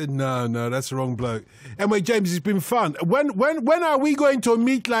 I said, no, that's the wrong bloke. Anyway, James, it's been fun. When are we going to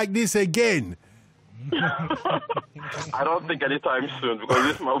meet like this again? I don't think anytime soon, because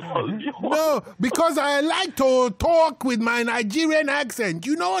this might be hard. No, because I like to talk with my Nigerian accent.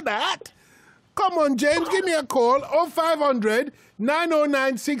 You know that? Come on, James, give me a call. 0500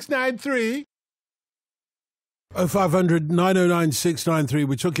 909 693. 0500 909 693.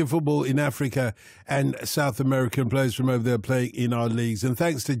 We're talking football in Africa and South American players from over there playing in our leagues. And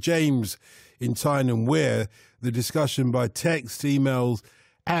thanks to James in Tyne Wear, the discussion by text, emails,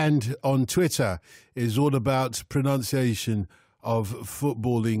 and on Twitter is all about pronunciation of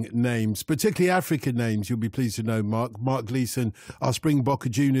footballing names, particularly African names. You'll be pleased to know Mark Gleeson, our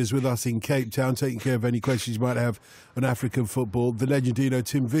Springboca juniors, with us in Cape Town, taking care of any questions you might have on African football. The Legendinho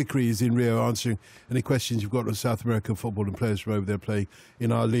Tim Vickery is in Rio answering any questions you've got on South American football and players from over there playing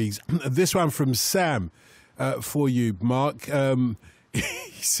in our leagues. This one from Sam for you, Mark.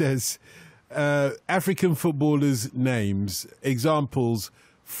 He says, African footballers' names, examples,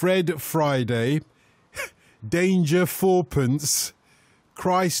 Fred Friday, Danger Fourpence,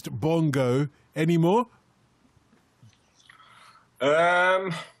 Christ Bongo. Any more?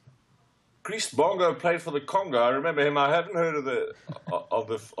 Christ Bongo played for the Congo. I remember him. I haven't heard of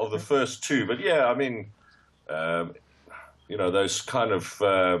the first two, but yeah, I mean, those kind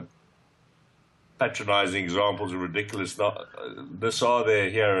of patronising examples of ridiculousness are there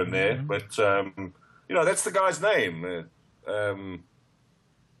here and there, but that's the guy's name,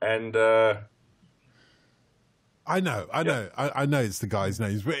 I know it's the guy's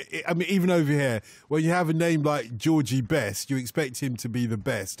names, but I mean, even over here, when you have a name like Georgie Best, you expect him to be the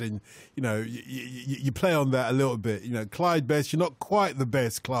best, and you play on that a little bit. Clyde Best, you're not quite the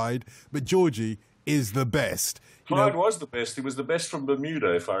best, Clyde, but Georgie is the best. Clyde was the best. He was the best from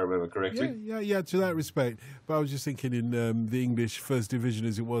Bermuda, if I remember correctly. Yeah. To that respect, but I was just thinking in the English First Division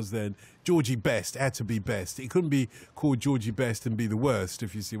as it was then, Georgie Best had to be best. It couldn't be called Georgie Best and be the worst,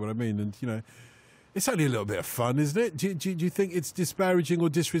 if you see what I mean. And it's only a little bit of fun, isn't it? Do you think it's disparaging or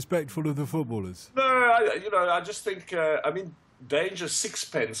disrespectful of the footballers? No, I just think, Danger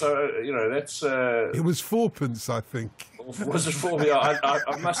sixpence, so, that's... It was fourpence, I think. Was it four? Yeah,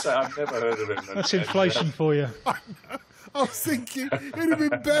 I must say, I've never heard of him. That's inflation for you. I was thinking it would have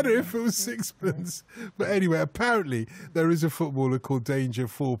been better if it was sixpence. But anyway, apparently there is a footballer called Danger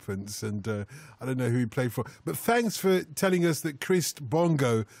Fourpence, and I don't know who he played for. But thanks for telling us that Christ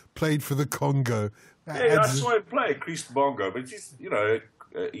Bongo played for the Congo. Yeah, I saw him play, Christ Bongo, but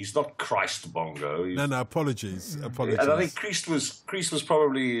he's not Christ Bongo. No, apologies. And I think Christ was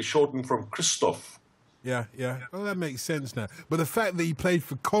probably shortened from Christoph. Yeah. Well, that makes sense now. But the fact that he played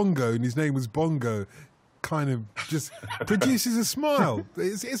for Congo and his name was Bongo kind of just produces a smile.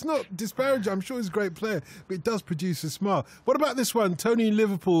 It's not disparaging. I'm sure he's a great player, but it does produce a smile. What about this one? Tony in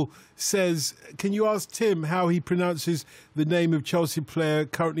Liverpool says, can you ask Tim how he pronounces the name of Chelsea player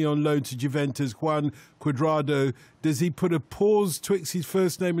currently on loan to Juventus, Juan Cuadrado? Does he put a pause twixt his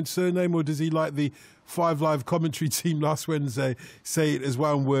first name and surname, or does he, like the Five Live commentary team last Wednesday, say it as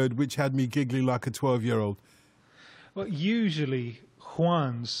one word, which had me giggling like a 12-year-old? Well, usually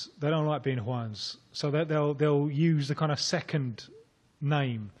Juans, they don't like being Juans, so they'll use the kind of second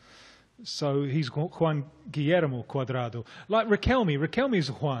name. So he's Juan Guillermo Cuadrado. Like Riquelme is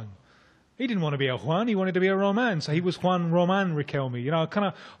a Juan. He didn't want to be a Juan, he wanted to be a Roman, so he was Juan Roman Riquelme. Kind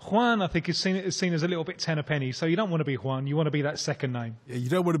of Juan, I think, is seen as a little bit ten a penny, so you don't want to be Juan, you want to be that second name. Yeah, you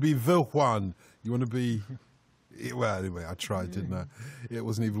don't want to be the Juan, you want to be... Well, anyway, I tried, didn't I? It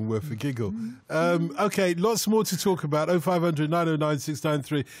wasn't even worth a giggle. OK, lots more to talk about. 0500 909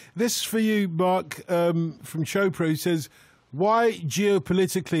 693. This is for you, Mark, from Chopra, who says, why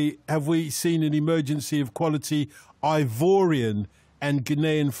geopolitically have we seen an emergency of quality Ivorian and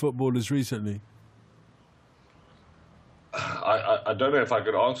Ghanaian footballers recently? I don't know if I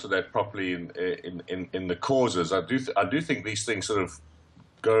could answer that properly in the causes. I do think these things sort of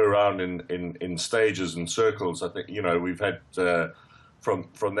go around in stages and circles. I think we've had from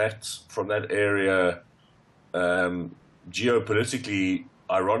that area geopolitically,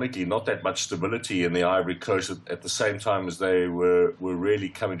 ironically, not that much stability in the Ivory Coast at the same time as they were really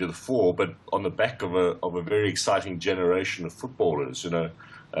coming to the fore, but on the back of a very exciting generation of footballers, and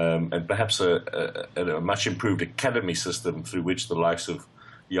perhaps a much improved academy system through which the likes of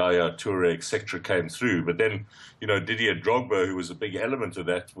Yaya Toure, etc., came through. But then, Didier Drogba, who was a big element of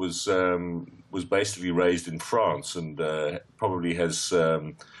that, was basically raised in France and probably has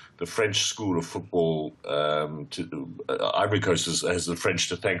the French school of football. Ivory Coast has the French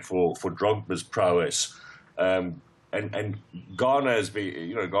to thank for Drogba's prowess. And Ghana has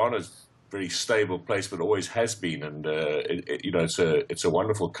been, Ghana's a very stable place, but always has been, and it's a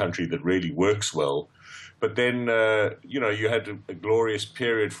wonderful country that really works well. But then, you had a glorious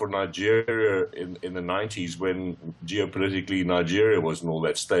period for Nigeria in the 90s when geopolitically Nigeria wasn't all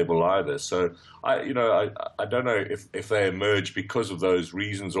that stable either. So, I don't know if they emerged because of those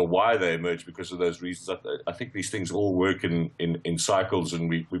reasons or why they emerged because of those reasons. I think these things all work in cycles, and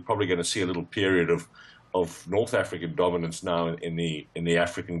we're probably going to see a little period of North African dominance now in the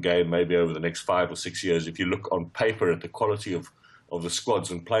African game, maybe over the next 5 or 6 years. If you look on paper at the quality of the squads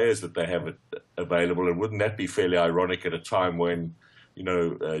and players that they have available, and wouldn't that be fairly ironic at a time when,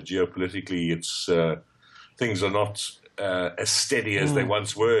 geopolitically things are not as steady as they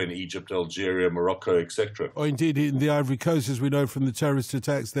once were in Egypt, Algeria, Morocco, etc. Or indeed in the Ivory Coast, as we know from the terrorist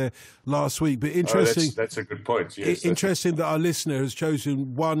attacks there last week. But interesting. That's a good point. Yes, interesting that our listener has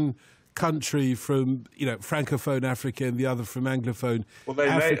chosen one country from Francophone Africa and the other from Anglophone. Well,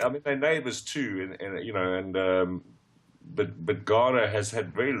 they're neighbours too, But Ghana has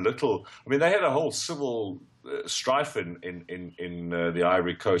had very little. I mean, they had a whole civil strife in the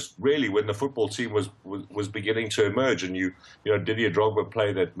Ivory Coast, really, when the football team was beginning to emerge, and Didier Drogba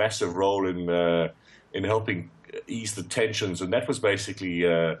played that massive role in helping ease the tensions, and that was basically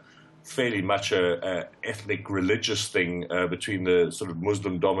fairly much a ethnic religious thing between the sort of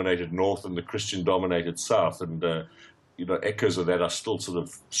Muslim-dominated north and the Christian-dominated south, and echoes of that are still sort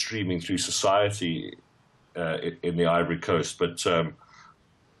of streaming through society in the Ivory Coast. But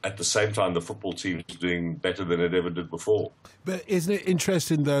at the same time, the football team is doing better than it ever did before. But isn't it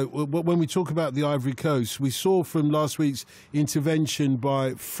interesting, though, when we talk about the Ivory Coast, we saw from last week's intervention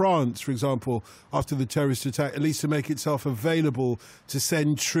by France, for example, after the terrorist attack, at least to make itself available to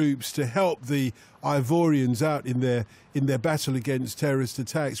send troops to help the Ivorians out in their battle against terrorist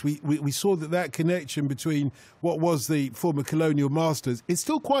attacks. We saw that connection between what was the former colonial masters is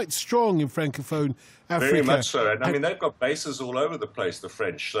still quite strong in Francophone Africa. Very much so. And I mean, they've got bases all over the place, the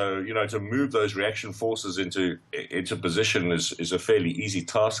French. So, to move those reaction forces into position is a fairly easy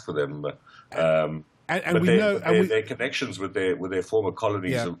task for them. And their connections with their former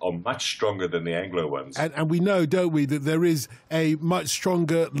colonies are much stronger than the Anglo ones. And we know, don't we, that there is a much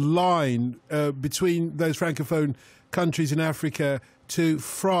stronger line between those Francophone countries in Africa to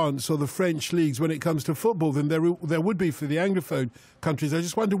France or the French leagues when it comes to football than there would be for the Anglophone countries. I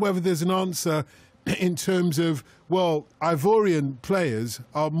just wonder whether there's an answer in terms of, well, Ivorian players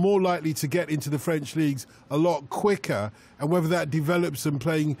are more likely to get into the French leagues a lot quicker, and whether that develops them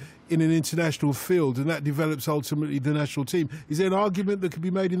playing in an international field and that develops ultimately the national team. Is there an argument that could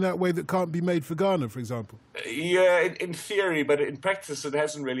be made in that way that can't be made for Ghana, for example? Yeah, in theory, but in practice it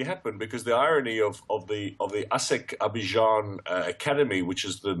hasn't really happened, because the irony of the ASEC Abidjan Academy, which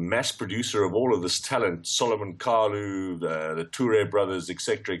is the mass producer of all of this talent, Solomon Kalu, the Toure brothers,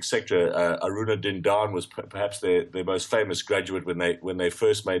 etc., Aruna Dindan was perhaps their most famous graduate when they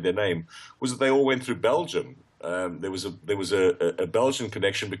first made their name, was that they all went through Belgium. There was a Belgian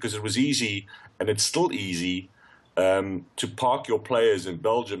connection because it was easy, and it's still easy, to park your players in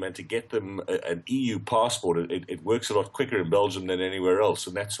Belgium and to get them an EU passport. It works a lot quicker in Belgium than anywhere else,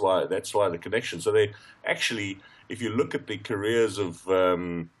 and that's why the connection. So they actually, if you look at the careers of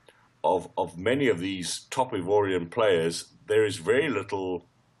many of these top Ivorian players, there is very little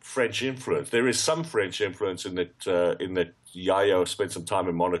French influence. There is some French influence in that Yaya spent some time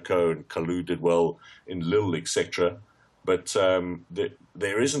in Monaco and Kalou did well in Lille, etc. But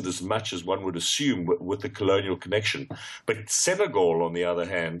there isn't as much as one would assume with the colonial connection. But Senegal, on the other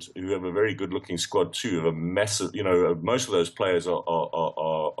hand, who have a very good-looking squad too, have a massive, most of those players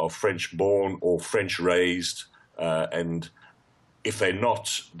are French-born or French-raised, and if they're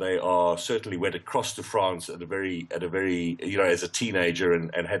not, they are certainly went across to France at a very, as a teenager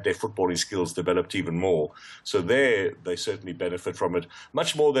and had their footballing skills developed even more. So they certainly benefit from it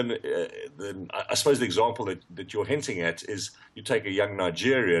much more than I suppose the example that you're hinting at is you take a young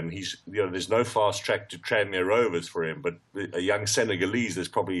Nigerian. There's no fast track to Tranmere Rovers for him, but a young Senegalese, there's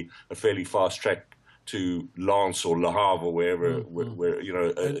probably a fairly fast track to Lens or Le Havre or where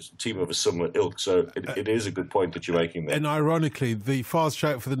a team of a similar ilk. So it is a good point that you're making there. And ironically, the fast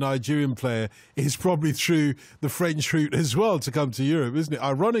track for the Nigerian player is probably through the French route as well to come to Europe, isn't it?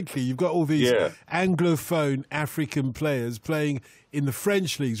 Ironically, you've got all these Anglophone African players playing in the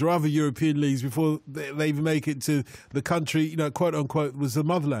French leagues or other European leagues before they even make it to the country, quote unquote, was the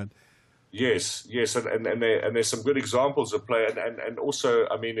motherland. Yes, and there's some good examples of play, and also,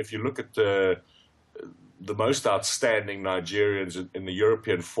 I mean, if you look at the most outstanding Nigerians in the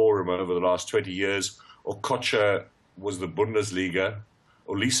European Forum over the last 20 years. Okocha was the Bundesliga.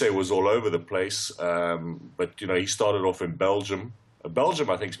 Olise was all over the place, but he started off in Belgium.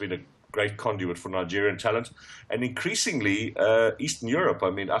 Belgium, I think, has been a great conduit for Nigerian talent, and increasingly Eastern Europe. I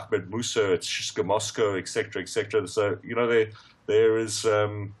mean, Ahmed Musa at CSKA Moscow, etc., etc. So there is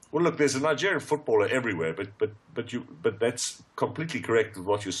look, there's a Nigerian footballer everywhere, but that's completely correct with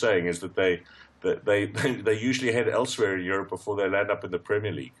what you're saying, is that they usually head elsewhere in Europe before they land up in the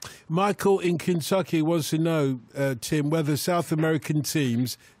Premier League. Michael in Kentucky wants to know, Tim, whether South American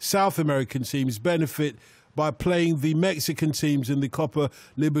teams benefit by playing the Mexican teams in the Copa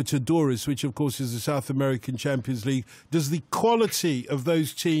Libertadores, which of course is the South American Champions League. Does the quality of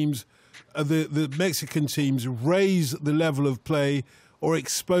those teams, the Mexican teams, raise the level of play or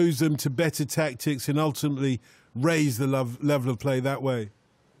expose them to better tactics and ultimately raise the level of play that way?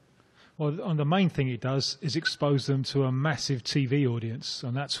 Well, the main thing it does is expose them to a massive TV audience,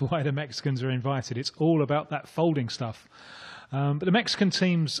 and that's why the Mexicans are invited. It's all about that folding stuff. But the Mexican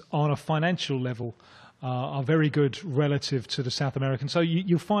teams on a financial level are very good relative to the South American. So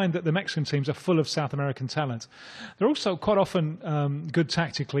you'll find that the Mexican teams are full of South American talent. They're also quite often good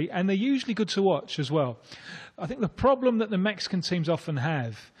tactically, and they're usually good to watch as well. I think the problem that the Mexican teams often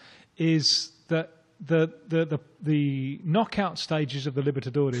have is that the knockout stages of the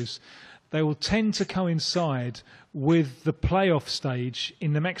Libertadores, they will tend to coincide with the playoff stage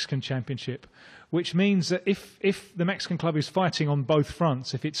in the Mexican Championship, which means that if the Mexican club is fighting on both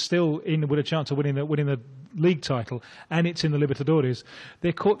fronts, if it's still with a chance of winning league title, and it's in the Libertadores,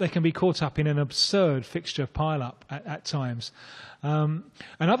 they can be caught up in an absurd fixture pile-up at times.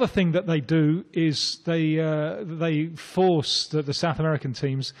 Another thing that they do is they force the South American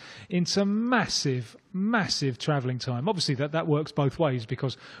teams into massive travelling time. Obviously, that works both ways,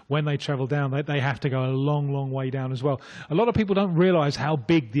 because when they travel down, they have to go a long way down as well. A lot of people don't realise how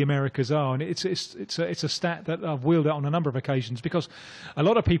big the Americas are, and it's a stat that I've wheeled out on a number of occasions, because a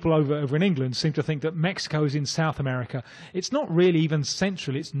lot of people over in England seem to think that Mexico is in South America. It's not really even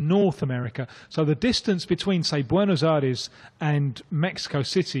central, it's North America. So the distance between, say, Buenos Aires and Mexico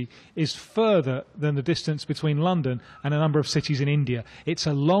City is further than the distance between London and a number of cities in India. It's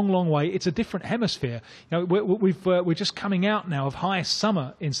a long way. It's a different hemisphere. You know, we're just coming out now of high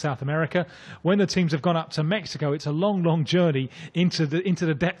summer in South America. When the teams have gone up to Mexico, it's a long journey into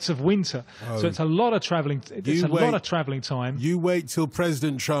the depths of winter. So it's a lot of travelling. It's a lot of travelling time. You wait till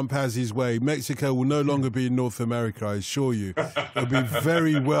President Trump has his way. Mexico will no longer be in North America, I assure you. It'll be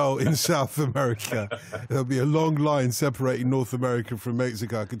very well in South America. There'll be a long line separating North America from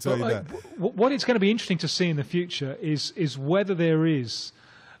Mexico, I can tell you that. What it's going to be interesting to see in the future is whether there is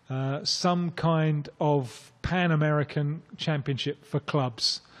some kind of Pan-American championship for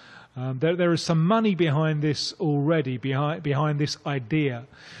clubs. There is some money behind this already, behind this idea,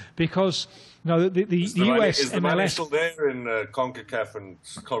 because the US is the MLS money still there in CONCACAF and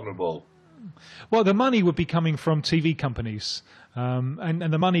CONMEBOL? Well, the money would be coming from TV companies, and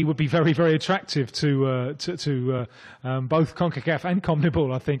the money would be very attractive to both CONCACAF and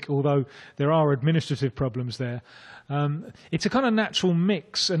CONMEBOL, I think, although there are administrative problems there. It's a kind of natural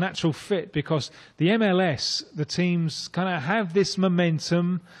mix, a natural fit, because the MLS, the teams kind of have this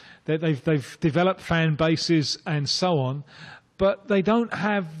momentum, that they've developed fan bases and so on, but they don't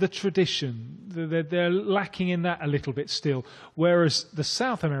have the tradition. They're lacking in that a little bit still. Whereas the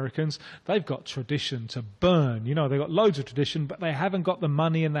South Americans, they've got tradition to burn. You know, they've got loads of tradition, but they haven't got the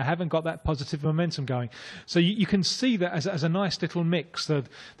money and they haven't got that positive momentum going. So you can see that as a nice little mix. The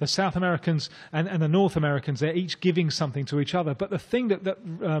South Americans and the North Americans, they're each giving something to each other. But the thing that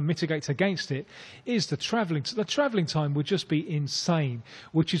mitigates against it is the travelling. The travelling time would just be insane,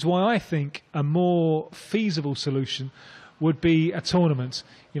 which is why I think a more feasible solution would be a tournament,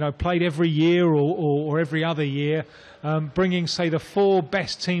 played every year or every other year, bringing, say, the 4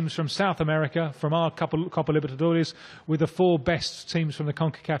 best teams from South America, from our Copa Libertadores, with the 4 best teams from the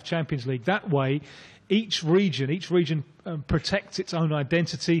CONCACAF Champions League. That way, each region protects its own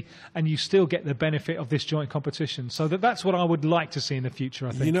identity, and you still get the benefit of this joint competition. So that's what I would like to see in the future,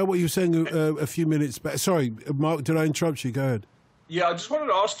 I think. You know what you were saying a few minutes back? Sorry, Mark, did I interrupt you? Go ahead. Yeah, I just wanted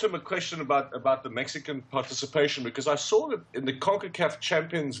to ask Tim a question about the Mexican participation, because I saw that in the CONCACAF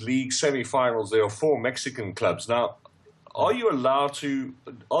Champions League semi-finals there are 4 Mexican clubs. Now, are you allowed to...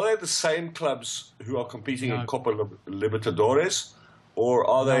 Are they the same clubs who are competing in Copa Libertadores, or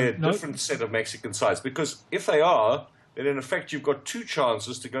are they a different set of Mexican sides? Because if they are, then in effect you've got 2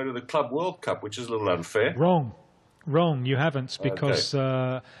 chances to go to the Club World Cup, which is a little unfair. Wrong, you haven't, because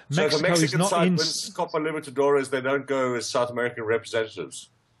so if a Mexican side wins Copa Libertadores, they don't go as South American representatives.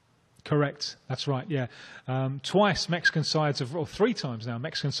 Correct, that's right, yeah. Twice Mexican sides or 3 times now,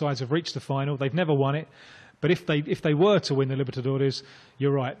 Mexican sides have reached the final. They've never won it. But if they were to win the Libertadores,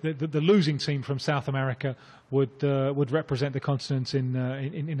 you're right. The losing team from South America would represent the continent in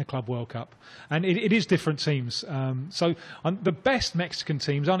the Club World Cup, and it is different teams. So the best Mexican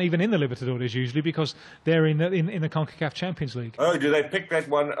teams aren't even in the Libertadores usually, because they're in the CONCACAF Champions League. Oh, do they pick that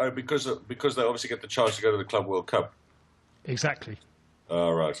one because they obviously get the chance to go to the Club World Cup? Exactly.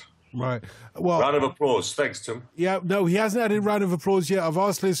 All right. Right. Well, round of applause. Thanks, Tim. Yeah, no, he hasn't had a round of applause yet. I've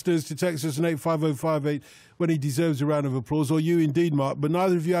asked listeners to text us on 85058 when he deserves a round of applause, or you indeed, Mark, but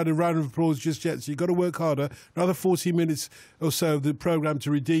neither of you had a round of applause just yet, so you've got to work harder. Another 40 minutes or so of the programme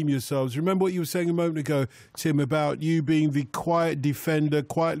to redeem yourselves. Remember what you were saying a moment ago, Tim, about you being the quiet defender,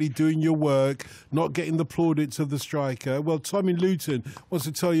 quietly doing your work, not getting the plaudits of the striker. Well, Tom in Luton wants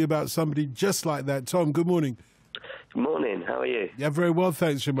to tell you about somebody just like that. Tom, good morning. Good morning, how are you? Yeah, very well,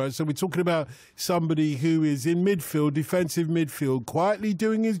 thanks very much. So we're talking about somebody who is in midfield, defensive midfield, quietly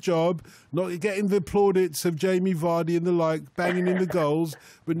doing his job, not getting the plaudits of Jamie Vardy and the like, banging in the goals,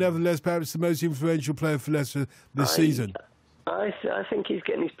 but nevertheless perhaps the most influential player for Leicester this season. I think he's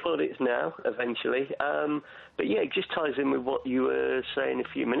getting his plaudits now, eventually. But yeah, it just ties in with what you were saying a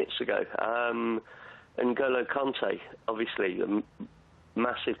few minutes ago. N'Golo Kanté, obviously, a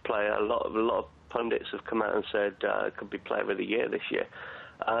massive player, a lot of pundits have come out and said could be player of the year this year.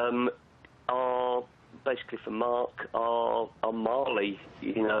 Basically for Mark, are Marley,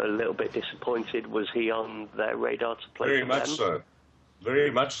 a little bit disappointed? Was he on their radar to play? Very much so.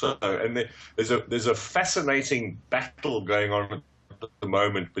 Very much so. And there's a fascinating battle going on at the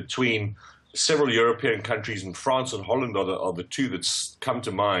moment between several European countries, and France and Holland are the two that's come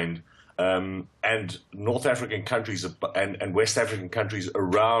to mind, and North African countries and West African countries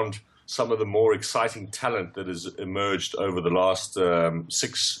around some of the more exciting talent that has emerged over the last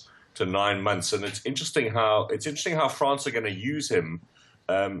 6 to 9 months. And it's interesting how France are going to use him.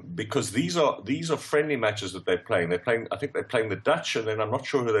 Because these are friendly matches that they're playing. I think they're playing the Dutch, and then I'm not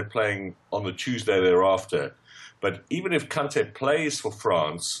sure who they're playing on the Tuesday thereafter. But even if Kanté plays for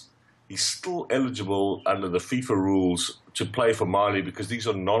France, he's still eligible under the FIFA rules to play for Mali because these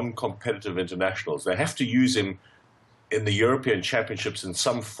are non-competitive internationals. They have to use him in the European Championships in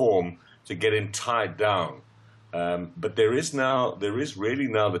some form to get him tied down. But there is really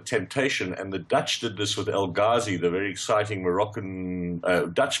now the temptation, and the Dutch did this with El Ghazi, the very exciting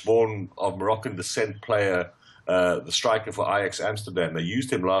Dutch-born of Moroccan descent player, the striker for Ajax Amsterdam. They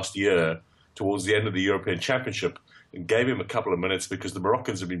used him last year towards the end of the European Championship and gave him a couple of minutes because the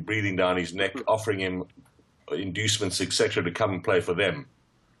Moroccans have been breathing down his neck, offering him inducements, etc., to come and play for them.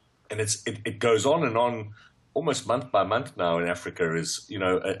 And it goes on and on, almost month by month now in Africa. Is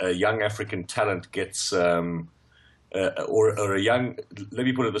a young African talent gets. Or a young, let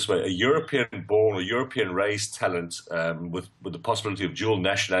me put it this way, a European-born or European-raised talent with the possibility of dual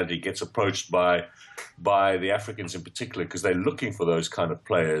nationality gets approached by the Africans in particular because they're looking for those kind of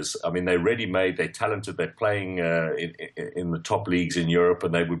players. I mean, they're ready-made, they're talented, they're playing in the top leagues in Europe,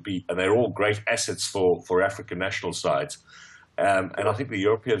 and they're all great assets for African national sides. And I think the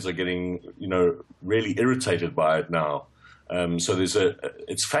Europeans are getting really irritated by it now. So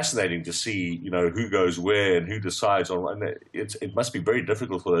it's fascinating to see, who goes where and who decides on. And it must be very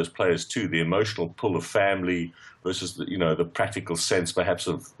difficult for those players too. The emotional pull of family versus the practical sense, perhaps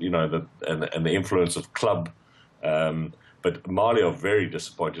of and the influence of club. But Mali are very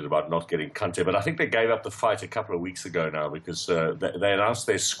disappointed about not getting Kanté. But I think they gave up the fight a couple of weeks ago now because they announced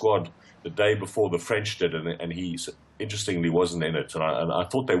their squad the day before the French did, and he interestingly wasn't in it. And I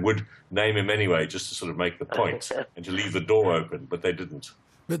thought they would name him anyway just to sort of make the point and to leave the door open, but they didn't.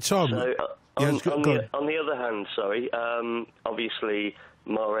 But Tom, so, on the other hand, obviously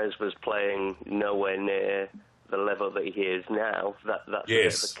Mahrez was playing nowhere near the level that he is now. That's a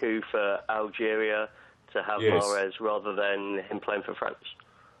bit of a coup for Algeria to have Mahrez rather than him playing for France.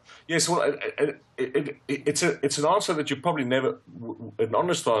 Yes, well, it's an answer that you probably never, an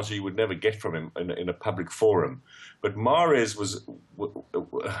honest answer you would never get from him in a public forum. But Mahrez was,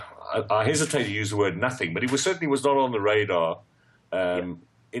 I hesitate to use the word nothing, but he certainly was not on the radar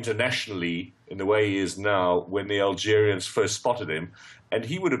internationally in the way he is now when the Algerians first spotted him. And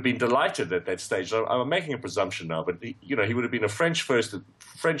he would have been delighted at that stage. I'm making a presumption now, but he would have been a French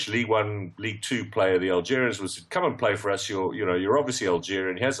League One, League Two player. The Algerians would say, "Come and play for us. You're obviously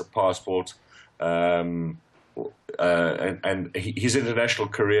Algerian. He has a passport." And his international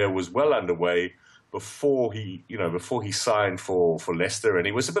career was well underway before he signed for Leicester, and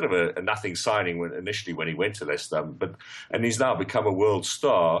he was a bit of a nothing signing initially when he went to Leicester, and he's now become a world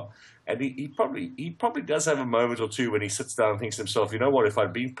star. And he probably does have a moment or two when he sits down and thinks to himself, you know what, if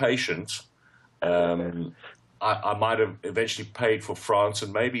I'd been patient, I might have eventually paid for France,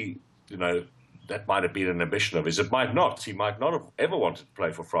 and maybe that might have been an ambition of his. It might not. He might not have ever wanted to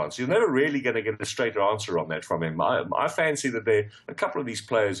play for France. You're never really going to get a straight answer on that from him. I fancy that there are a couple of these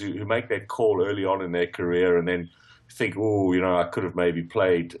players who make that call early on in their career and then think, I could have maybe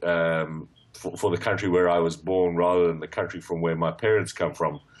played for the country where I was born rather than the country from where my parents come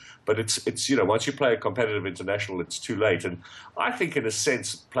from. But it's once you play a competitive international, it's too late. And I think, in a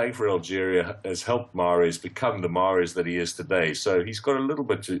sense, playing for Algeria has helped Mahrez become the Mahrez that he is today. So he's got a little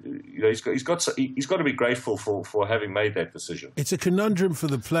bit to, he's got to be grateful for having made that decision. It's a conundrum for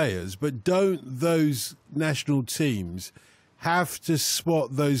the players, but don't those national teams have to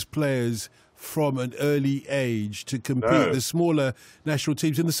spot those players from an early age to compete the smaller national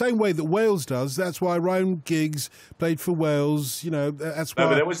teams in the same way that Wales does? That's why Ryan Giggs played for Wales. That's why. No,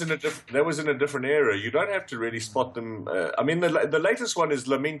 but that was in a different era. You don't have to really spot them. The latest one is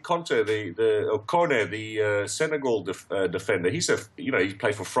Lamine Conte, the Senegal defender. He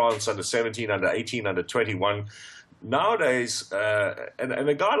played for France under 17, under 18, under 21. Nowadays, and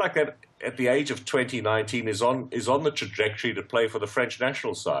a guy like that at the age of 2019 is on the trajectory to play for the French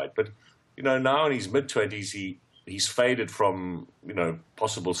national side, but. Now in his mid-20s, he's faded from,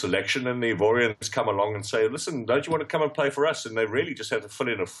 possible selection, and the Ivorians come along and say, listen, don't you want to come and play for us? And they really just have to fill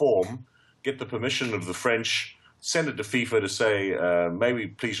in a form, get the permission of the French, send it to FIFA to say, maybe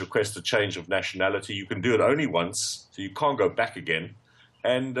please request a change of nationality. You can do it only once, so you can't go back again.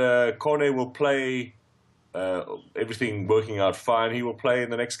 And Cornet will play everything working out fine. He will play in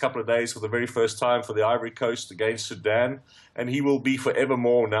the next couple of days for the very first time for the Ivory Coast against Sudan, and he will be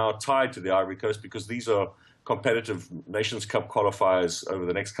forevermore now tied to the Ivory Coast because these are competitive Nations Cup qualifiers over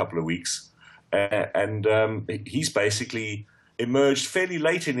the next couple of weeks. And he's basically emerged fairly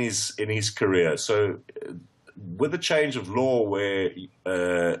late in his career. So with the change of law where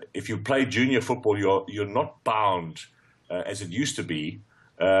if you play junior football, you're not bound as it used to be.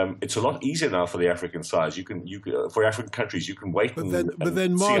 It's a lot easier now for the African sides. You can for African countries, you can wait and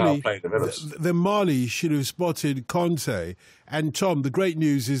see how play develops. Then Mali should have spotted Conte. And Tom, the great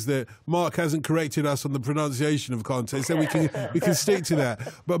news is that Mark hasn't corrected us on the pronunciation of Conte, so we can stick to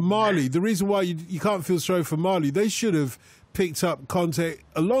that. But Mali, the reason why you can't feel sorry for Mali, they should have picked up Conte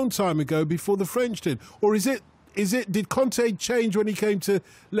a long time ago before the French did. Or did Conte change when he came to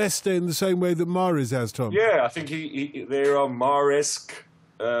Leicester in the same way that Mahrez has, Tom? Yeah, I think there are Mahrez-esque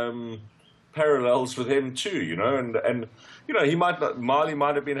parallels with him too, and Mali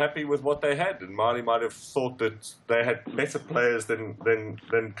might have been happy with what they had, and Mali might have thought that they had better players than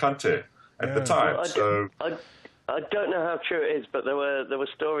Conte at the time. Well, I don't know how true it is, but there were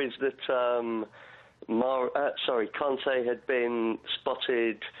stories that Conte had been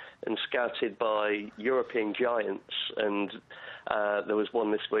spotted and scouted by European giants, and there was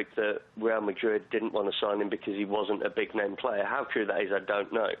one this week that Real Madrid didn't want to sign him because he wasn't a big-name player. How true that is, I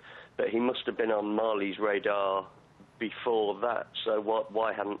don't know. But he must have been on Mali's radar before that. So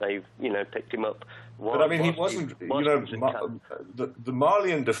why hadn't they, picked him up? But I mean, he wasn't. The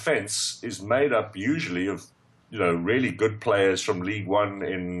Malian defence is made up usually of really good players from League One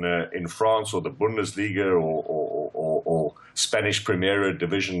in France or the Bundesliga or Spanish Primera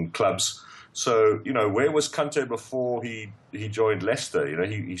Division clubs. So, where was Conte before he joined Leicester?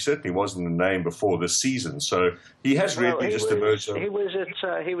 He certainly wasn't a name before this season. So he has really just emerged. He was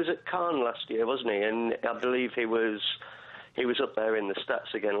at Caen last year, wasn't he? And I believe he was up there in the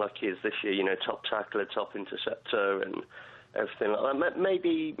stats again, like he is this year. Top tackler, top interceptor, and everything like that.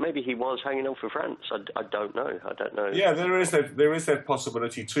 Maybe he was hanging on for France. I don't know. Yeah, there is that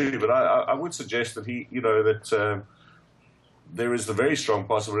possibility too. But I would suggest that there is the very strong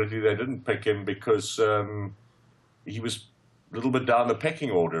possibility they didn't pick him because he was a little bit down the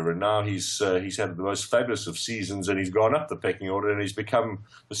pecking order, and now he's had the most fabulous of seasons, and he's gone up the pecking order, and he's become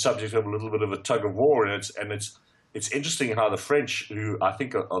the subject of a little bit of a tug of war. And it's interesting how the French, who I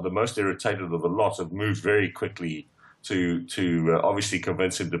think are the most irritated of the lot, have moved very quickly to obviously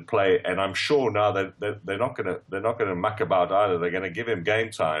convince him to play. And I'm sure now that they're not going to muck about either. They're going to give him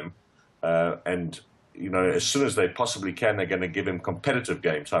game time, and as soon as they possibly can, they're going to give him competitive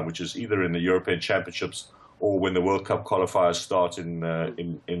game time, which is either in the European Championships or when the World Cup qualifiers start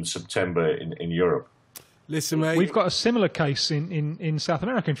in September in Europe. Listen, mate. We've got a similar case in South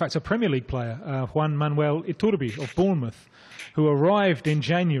America. In fact, a Premier League player, Juan Manuel Iturbi of Bournemouth, who arrived in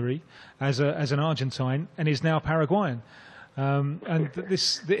January as an Argentine and is now Paraguayan.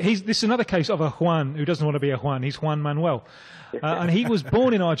 This is another case of a Juan who doesn't want to be a Juan. He's Juan Manuel. And he was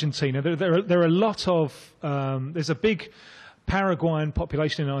born in Argentina. There are a lot of... there's a big Paraguayan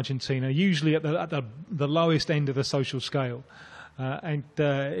population in Argentina, usually at the lowest end of the social scale.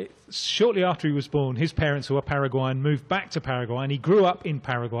 Shortly after he was born, his parents, who were Paraguayan, moved back to Paraguay, and he grew up in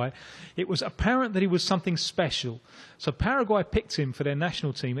Paraguay. It was apparent that he was something special. So Paraguay picked him for their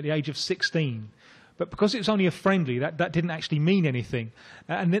national team at the age of 16. But because it was only a friendly, that didn't actually mean anything.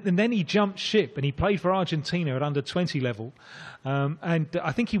 And then he jumped ship and he played for Argentina at under 20 level. And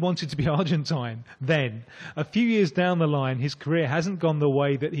I think he wanted to be Argentine then. A few years down the line, his career hasn't gone the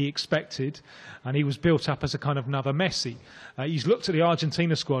way that he expected, and he was built up as a kind of another Messi. He's looked at the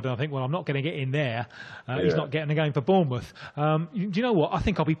Argentina squad and I think, well, I'm not going to get in there. He's not getting a game for Bournemouth. Do you know what? I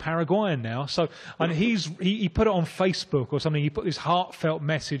think I'll be Paraguayan now. So, and he put it on Facebook or something. He put this heartfelt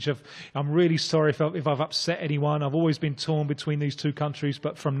message of, I'm really sorry if I've upset anyone. I've always been torn between these two countries,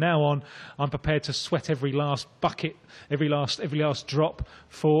 but from now on, I'm prepared to sweat every last bucket, every last drop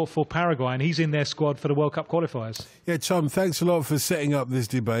for Paraguay, and he's in their squad for the World Cup qualifiers. Yeah, Tom, thanks a lot for setting up this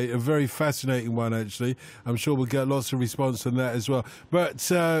debate. A very fascinating one, actually. I'm sure we'll get lots of response on that as well.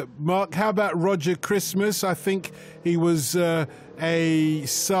 But, Mark, how about Roger Christmas? I think he was a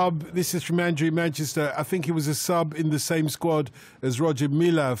sub. This is from Andrew in Manchester. I think he was a sub in the same squad as Roger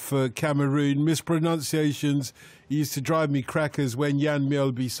Milla for Cameroon. Mispronunciations. He used to drive me crackers when Jan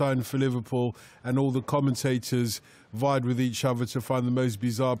Mjölby signed for Liverpool, and all the commentators vied with each other to find the most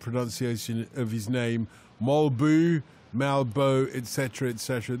bizarre pronunciation of his name. Molbu, Malbo, etc.,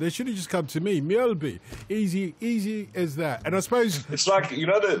 etc. They should have just come to me. Mjölby. Easy as that. And I suppose... It's like,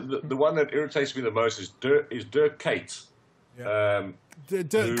 the one that irritates me the most is Dirk Kuyt. Yeah.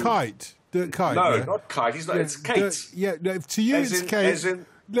 Kite. Dirk Kite. No, yeah. not Kite. He's not. It's Kate. No, to you it's Kate.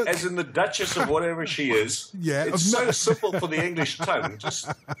 As in the Duchess of whatever she is. Yeah, it's so simple for the English tongue.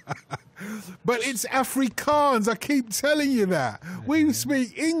 But it's Afrikaans. I keep telling you that. We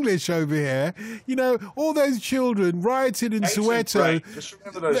speak English over here. You know, all those children rioted in Soweto. Just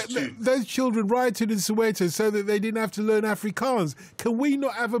remember those two. Those children rioted in Soweto so that they didn't have to learn Afrikaans. Can we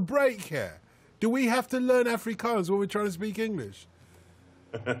not have a break here? Do we have to learn Afrikaans when we're trying to speak English?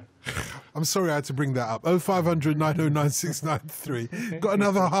 I'm sorry I had to bring that up. 0500 909 693. Got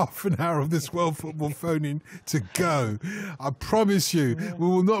another half an hour of this World Football phone-in to go. I promise you, we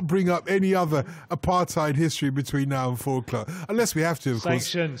will not bring up any other apartheid history between now and 4 o'clock. Unless we have to, of course.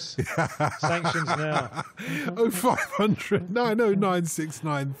 Sanctions now. 0500 909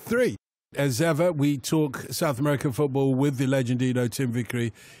 693. As ever, we talk South American football with the Legendinho Tim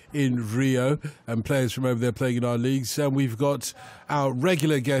Vickery in Rio and players from over there playing in our leagues. And we've got our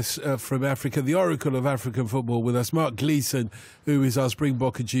regular guest from Africa, the oracle of African football with us, Mark Gleeson, who is our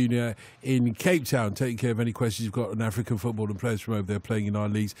Springboca junior in Cape Town, taking care of any questions you've got on African football and players from over there playing in our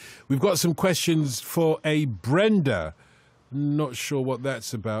leagues. We've got some questions for a Brenda. Not sure what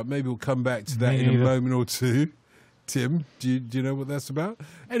that's about. Maybe we'll come back to that in a moment or two. Tim, do you know what that's about?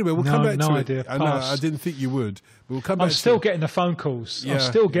 Anyway, we'll come back to idea. it. I know, I didn't think you would. But we'll come back. I'm still getting the phone calls. I'm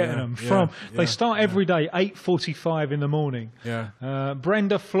still getting them from. They start every day, 8:45 in the morning. Yeah.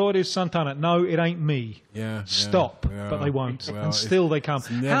 Brenda Flores Santana. No, it ain't me. Yeah. Stop. But they won't. And still they come.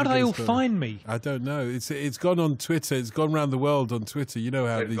 How do they all find me? I don't know. It's gone on Twitter. It's gone around the world on Twitter. You know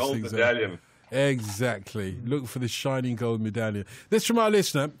how these things are. Exactly. Look for the shining gold medallion. This from our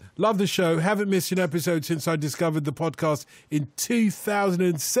listener. Love the show. Haven't missed an episode since I discovered the podcast in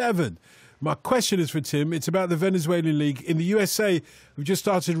 2007. My question is for Tim. It's about the Venezuelan League. In the USA, we've just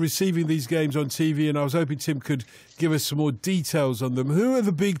started receiving these games on TV, and I was hoping Tim could give us some more details on them. Who are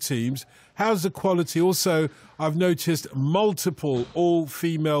the big teams? How's the quality? Also, I've noticed multiple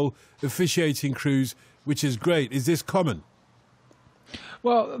all-female officiating crews, which is great. Is this common?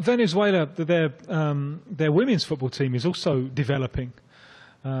 Well, Venezuela, their women's football team is also developing.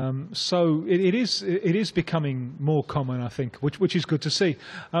 So it is becoming more common, I think, which is good to see.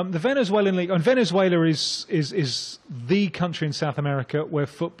 The Venezuelan League, and Venezuela is the country in South America where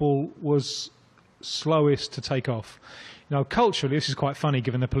football was slowest to take off. You know, culturally, this is quite funny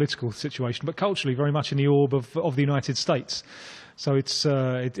given the political situation, but culturally, very much in the orb of the United States. So it's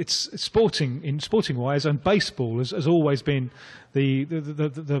sporting wise, and baseball has always been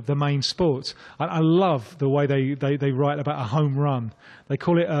the main sport. I love the way they write about a home run. They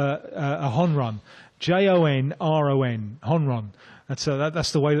call it a honron, Jonron, honron.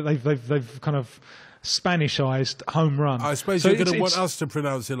 That's the way that they've kind of Spanishized home run. I suppose you're going to want us to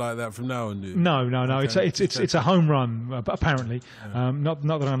pronounce it like that from now on, do you? No. Okay. It's a home run, apparently. Yeah. Not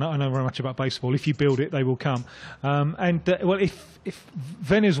that I know very much about baseball. If you build it, they will come. If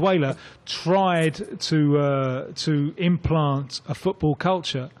Venezuela tried to implant a football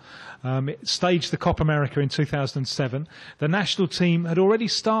culture. It staged the Copa America in 2007. The national team had already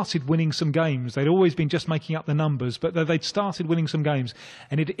started winning some games. They'd always been just making up the numbers, but they'd started winning some games,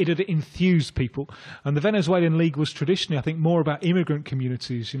 and it had enthused people. And the Venezuelan League was traditionally, I think, more about immigrant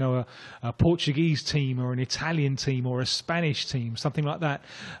communities, you know, a Portuguese team or an Italian team or a Spanish team, something like that.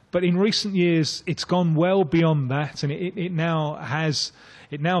 But in recent years, it's gone well beyond that, and it now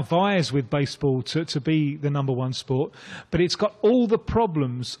vies with baseball to be the number one sport, but it's got all the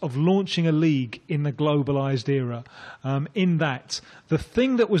problems of launching a league in the globalised era. In that, the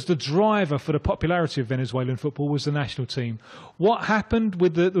thing that was the driver for the popularity of Venezuelan football was the national team. What happened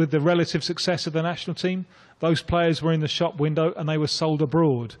with the relative success of the national team? Those players were in the shop window and they were sold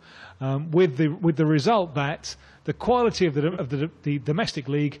abroad, with the result that the quality of the domestic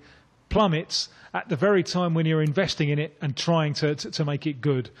league plummets at the very time when you're investing in it and trying to make it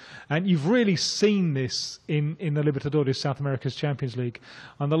good. And you've really seen this in the Libertadores, South America's Champions League.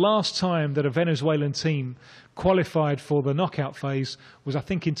 And the last time that a Venezuelan team qualified for the knockout phase was, I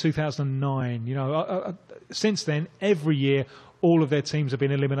think, in 2009. You know, since then, every year, all of their teams have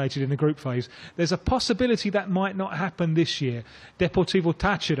been eliminated in the group phase. There's a possibility that might not happen this year. Deportivo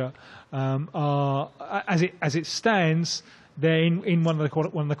Táchira as it stands, they're in one of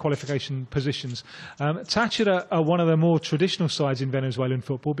the qualification positions. Táchira are one of the more traditional sides in Venezuelan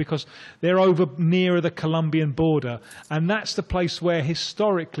football because they're over nearer the Colombian border, and that's the place where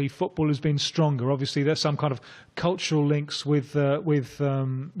historically football has been stronger. Obviously, there's some kind of cultural links with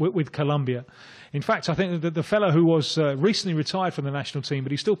Colombia. In fact, I think that the fellow who was recently retired from the national team,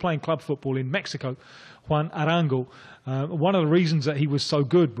 but he's still playing club football in Mexico, Juan Arango, one of the reasons that he was so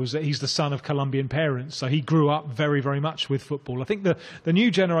good was that he's the son of Colombian parents. So he grew up very, very much with with football. I think the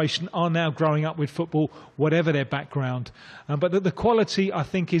new generation are now growing up with football, whatever their background. But the quality, I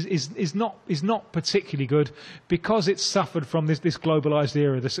think, is not particularly good because it's suffered from this globalised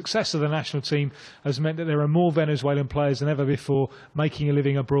era. The success of the national team has meant that there are more Venezuelan players than ever before making a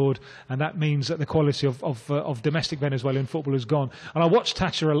living abroad, and that means that the quality of domestic Venezuelan football has gone. And I watched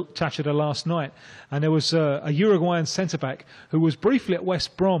Táchira last night, and there was a Uruguayan centre-back who was briefly at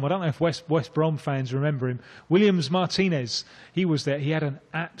West Brom. I don't know if West Brom fans remember him. Williams Martinez, he was there. He had an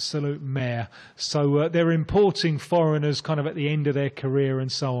absolute mare. So they're importing foreigners kind of at the end of their career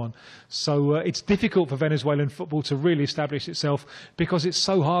and so on. So it's difficult for Venezuelan football to really establish itself because it's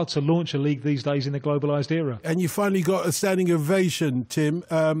so hard to launch a league these days in the globalised era. And you finally got a standing ovation, Tim.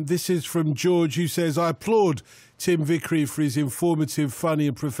 This is from George, who says, I applaud Tim Vickery for his informative, funny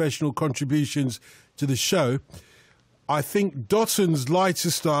and professional contributions to the show. I think Dotton's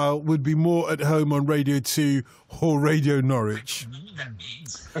lighter style would be more at home on Radio 2 or Radio Norwich.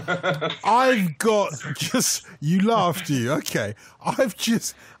 I've got just... You laughed, you? Okay. I've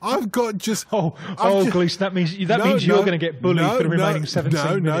got just... Gleeson, that means you're going to get bullied for the remaining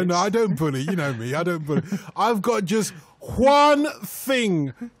 17 minutes. No, I don't bully. You know me, I don't bully. I've got just one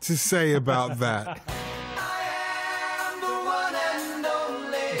thing to say about that. I am the one and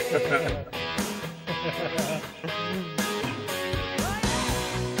only.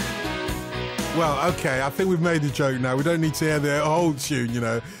 Well, okay, I think we've made the joke now. We don't need to hear the whole tune, you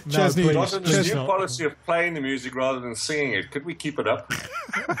know. Djazmi, Dotton's new policy of playing the music rather than singing it. Could we keep it up?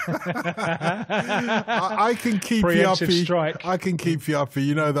 I can keep you uppy. Strike. I can keep you uppy.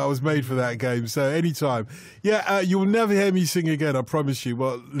 You know that I was made for that game, so anytime. Yeah, you will never hear me sing again, I promise you.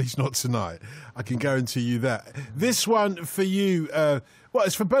 Well, at least not tonight. I can guarantee you that. This one for you... well,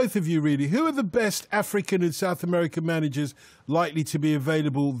 it's for both of you, really. Who are the best African and South American managers likely to be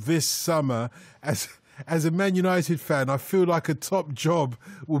available this summer? As a Man United fan, I feel like a top job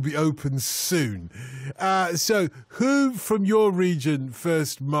will be open soon. So, who from your region,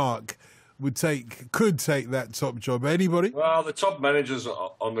 first, Mark, could take that top job? Anybody? Well, the top managers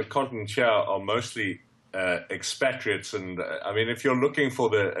on the continent here are mostly expatriates, and I mean, if you're looking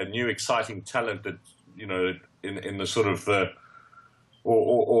for a new exciting talent that in the sort of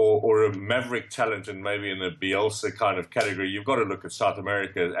or a maverick talent and maybe in a Bielsa kind of category, you've got to look at South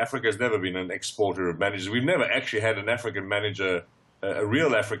America. Africa's never been an exporter of managers. We've never actually had an African manager, a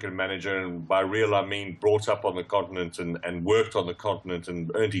real African manager, and by real I mean brought up on the continent and worked on the continent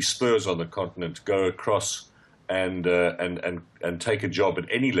and earned his spurs on the continent, go across and take a job at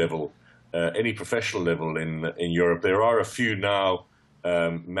any level, any professional level in Europe. There are a few now.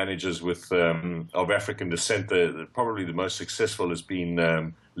 Managers of African descent. Probably the most successful has been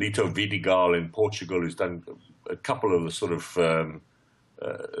Lito Vidigal in Portugal, who's done a couple of the sort of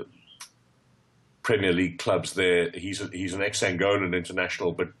Premier League clubs there. He's an ex-Angolan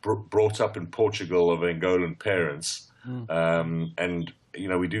international, but brought up in Portugal of Angolan parents. And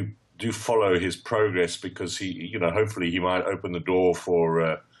we do follow his progress because he, hopefully he might open the door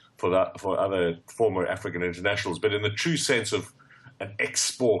for other former African internationals. But in the true sense of an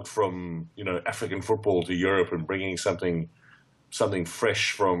export from African football to Europe and bringing something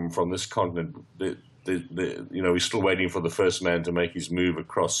fresh from this continent. We're still waiting for the first man to make his move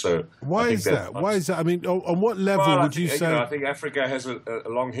across. So why is that? Why is that? I mean, on what level would you say? I think Africa has a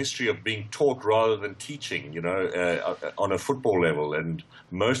long history of being taught rather than teaching. On a football level, and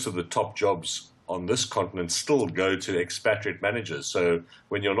most of the top jobs on this continent still go to expatriate managers. So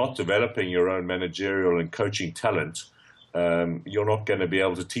when you're not developing your own managerial and coaching talent, you're not going to be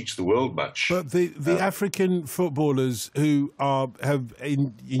able to teach the world much. But the African footballers who have,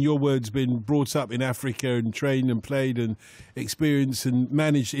 in your words, been brought up in Africa and trained and played and experienced and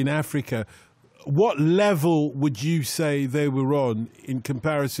managed in Africa, what level would you say they were on in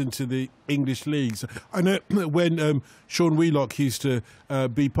comparison to the English leagues? I know when Sean Wheelock used to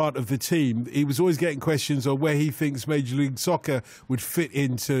be part of the team, he was always getting questions on where he thinks Major League Soccer would fit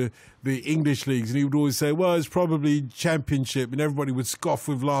into the English leagues. And he would always say, well, it's probably Championship. And everybody would scoff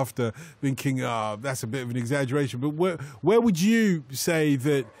with laughter, thinking, that's a bit of an exaggeration. But where would you say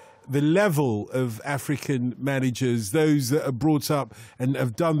that the level of African managers, those that are brought up and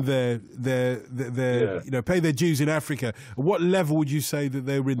have done their pay their dues in Africa, what level would you say that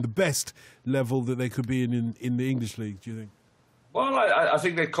they were in, the best level that they could be in the English league, do you think? Well, I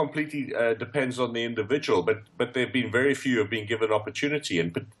think that completely depends on the individual, but there have been very few who have been given opportunity.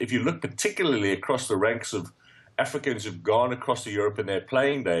 And if you look particularly across the ranks of Africans who've gone across to Europe in their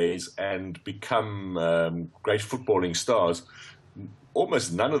playing days and become great footballing stars,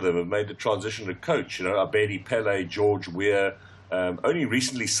 almost none of them have made the transition to coach. Abedi Pele, George Weah, Only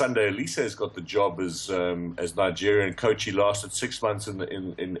recently, Sunday Elise has got the job as Nigerian coach. He lasted 6 months in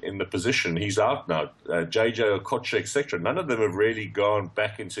the position. He's out now. JJ Okocha, etc. None of them have really gone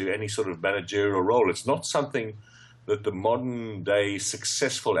back into any sort of managerial role. It's not something that the modern day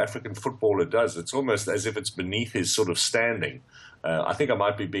successful African footballer does. It's almost as if it's beneath his sort of standing. I think I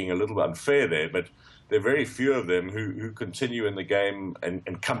might be being a little bit unfair there, but there are very few of them who continue in the game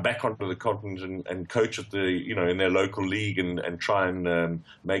and come back onto the continent and coach at in their local league and try and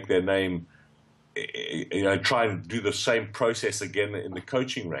make their name, try and do the same process again in the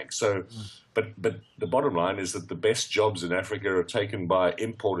coaching ranks. So, but the bottom line is that the best jobs in Africa are taken by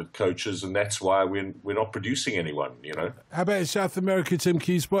imported coaches, and that's why we're not producing anyone. How about in South America, Tim?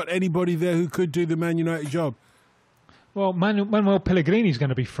 Can you spot anybody there who could do the Man United job? Well, Manuel Pellegrini's going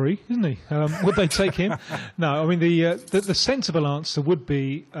to be free, isn't he? Would they take him? No, I mean the sensible answer would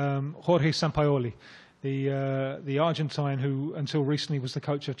be Jorge Sampaoli, the Argentine who until recently was the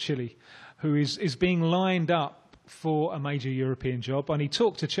coach of Chile, who is being lined up for a major European job. And he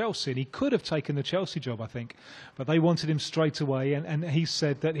talked to Chelsea, and he could have taken the Chelsea job, I think, but they wanted him straight away. And he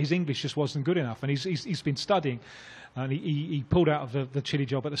said that his English just wasn't good enough, and he's been studying. And he pulled out of the Chile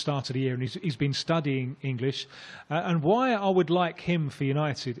job at the start of the year, and he's been studying English. And why I would like him for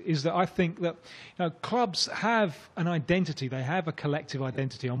United is that I think that clubs have an identity. They have a collective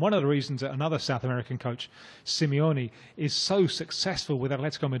identity. And one of the reasons that another South American coach, Simeone, is so successful with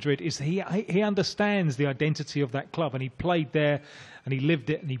Atletico Madrid is that he understands the identity of that club, and he played there, and he lived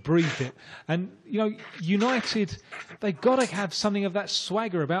it, and he breathed it. And, United, they've got to have something of that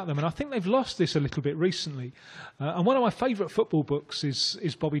swagger about them. And I think they've lost this a little bit recently. And one of my favourite football books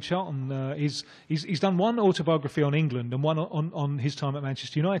is Bobby Charlton. He's done one autobiography on England and one on his time at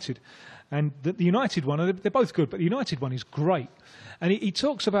Manchester United. And the United one, they're both good, but the United one is great. And he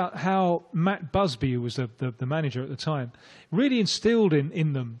talks about how Matt Busby, who was the manager at the time, really instilled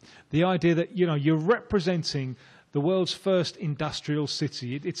in them the idea that, you're representing the world's first industrial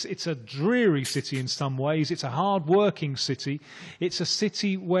city. It's a dreary city in some ways. It's a hard-working city. It's a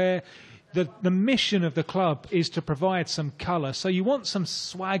city where the mission of the club is to provide some colour. So you want some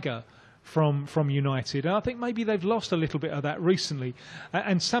swagger from United. And I think maybe they've lost a little bit of that recently.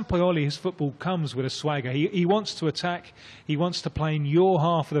 And Sampaoli, his football comes with a swagger. He wants to attack. He wants to play in your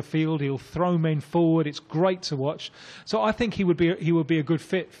half of the field. He'll throw men forward. It's great to watch. So I think he would be a good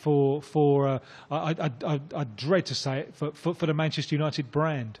fit for I dread to say it, for the Manchester United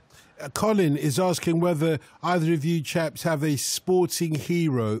brand. Colin is asking whether either of you chaps have a sporting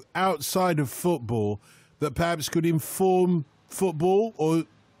hero outside of football that perhaps could inform football or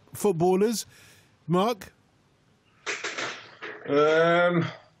footballers. Mark? I'll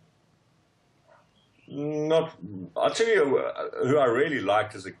tell you who I really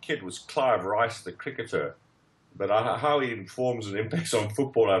liked as a kid was Clive Rice, the cricketer. But how he informs and impacts on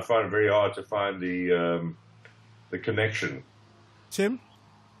football, I find it very hard to find the connection. Tim?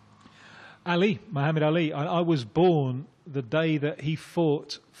 Muhammad Ali. I was born the day that he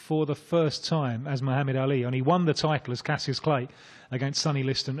fought for the first time as Muhammad Ali, and he won the title as Cassius Clay against Sonny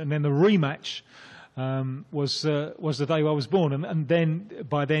Liston, and then the rematch was the day I was born, and then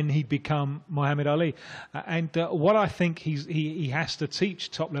by then he'd become Muhammad Ali. And what I think he has to teach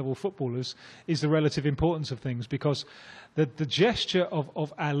top level footballers is the relative importance of things, because the gesture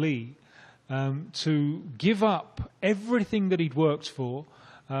of Ali to give up everything that he'd worked for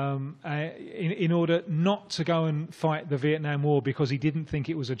in order not to go and fight the Vietnam War because he didn't think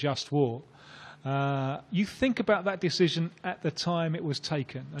it was a just war. You think about that decision at the time it was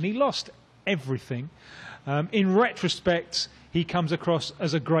taken, and he lost everything. In retrospect, he comes across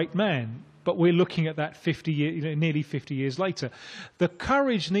as a great man, but we're looking at that nearly 50 years later. The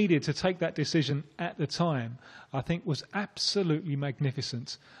courage needed to take that decision at the time, I think, was absolutely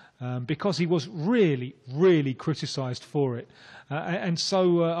magnificent. Because he was really, really criticised for it. And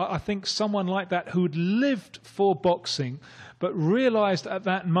so I think someone like that who'd lived for boxing but realised at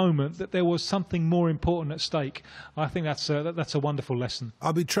that moment that there was something more important at stake, I think that's a wonderful lesson.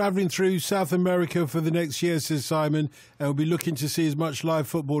 I'll be travelling through South America for the next year, says Simon, and we'll be looking to see as much live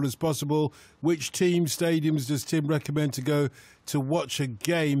football as possible. Which team stadiums does Tim recommend to go to watch a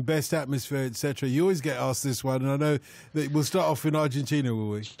game, best atmosphere, etc.? You always get asked this one, and I know that we'll start off in Argentina,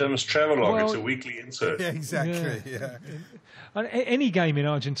 will we? Tim's Travelog, it's a weekly insert. Yeah, exactly, yeah. Any game in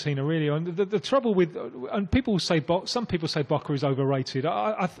Argentina, really. The trouble with, and people say, some people say Boca is overrated.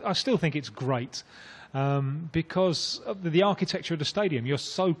 I still think it's great. Because of the architecture of the stadium, you're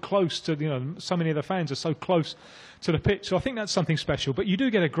so close to, so many of the fans are so close to the pitch. So I think that's something special. But you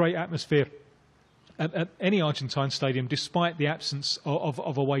do get a great atmosphere at any Argentine stadium, despite the absence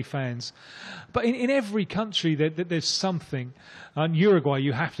of away fans. But in every country, there's something. In Uruguay,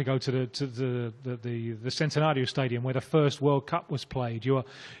 you have to go to the Centenario Stadium where the first World Cup was played. You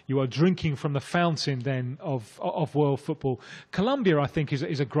are drinking from the fountain then of world football. Colombia, I think,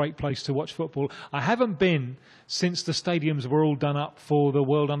 is a great place to watch football. I haven't been since the stadiums were all done up for the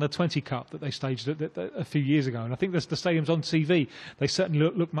World Under-20 Cup that they staged a few years ago. And I think the stadiums on TV, they certainly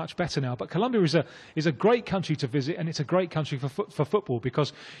look much better now. But Colombia is a great country to visit, and it's a great country for football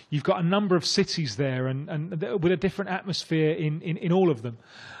because you've got a number of cities there and with a different atmosphere in all of them.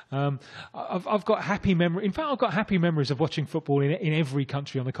 I've got happy memory. In fact, I've got happy memories of watching football in every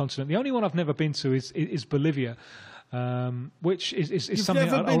country on the continent. The only one I've never been to is Bolivia, which is something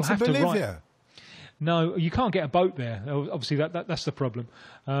I'll have to write. No, you can't get a boat there. Obviously, that's the problem.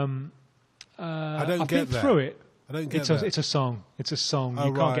 I've been through it. I don't get that. It's a song. It's a song. Oh,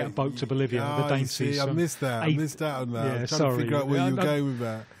 you can't get a boat to Bolivia. The Dainties. I missed that. I missed out on that. Yeah, I'm trying to figure out where you're going with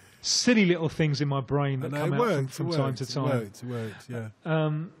that. Silly little things in my brain that come out from time to time. It worked, yeah.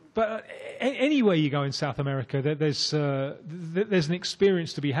 But anywhere you go in South America, there's an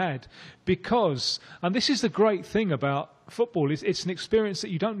experience to be had because, and this is the great thing about football, it's an experience that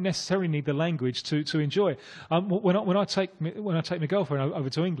you don't necessarily need the language to enjoy. When I take my girlfriend over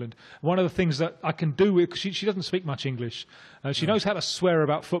to England, one of the things that I can do with, she doesn't speak much English, she knows how to swear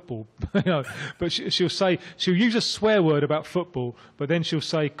about football, but she'll use a swear word about football, but then she'll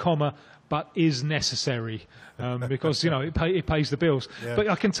say, comma, but is necessary, because it pays the bills. Yeah. But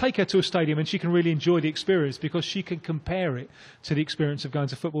I can take her to a stadium and she can really enjoy the experience because she can compare it to the experience of going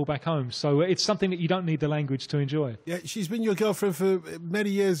to football back home. So it's something that you don't need the language to enjoy. Yeah, she's been your girlfriend for many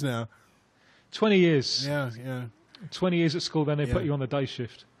years now. 20 years. Yeah. 20 years at school, then they put you on the day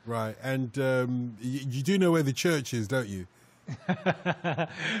shift. Right, and you do know where the church is, don't you?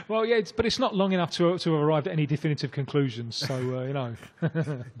 Well, yeah, but it's not long enough to have arrived at any definitive conclusions. So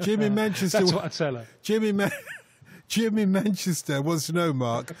Jim in Manchester. That's what I tell her. Jim in Manchester wants to know,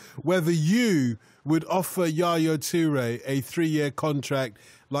 Mark, whether you would offer Yaya Toure a 3-year contract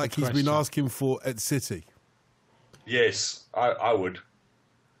like he's been asking for at City. Yes, I would.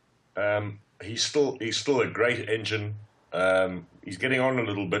 He's still a great engine. He's getting on a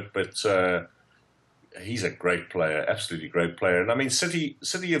little bit, but. He's a great player, absolutely great player. And I mean, City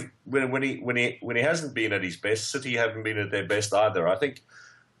have, when he hasn't been at his best, City haven't been at their best either. I think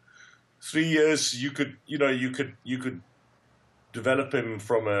 3 years you could develop him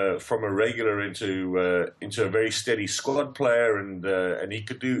from a regular into a very steady squad player, and he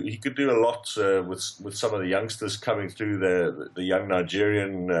could do a lot with some of the youngsters coming through, the young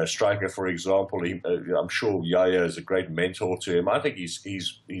Nigerian striker, for example. I'm sure Yaya is a great mentor to him. I think he's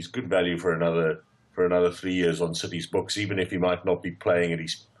good value for another 3 years on City's books, even if he might not be playing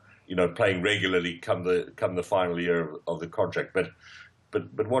playing regularly come the final year of the contract. But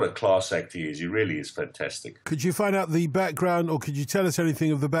what a class act he is! He really is fantastic. Could you find out the background, or could you tell us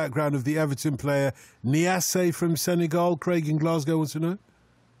anything of the background of the Everton player Niasse from Senegal? Craig in Glasgow wants to know.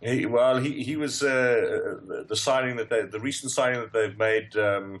 He was the recent signing that they've made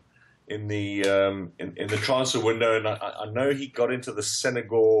in the transfer window, and I know he got into the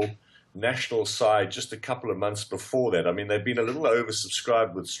Senegal national side just a couple of months before that. I mean, they've been a little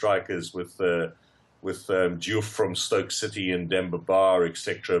oversubscribed with strikers, with Diouf from Stoke City and Demba Ba,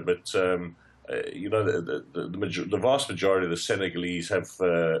 etc. But the vast majority of the Senegalese have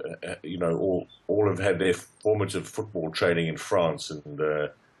all have had their formative football training in France, and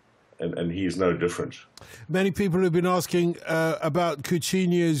he is no different. Many people have been asking about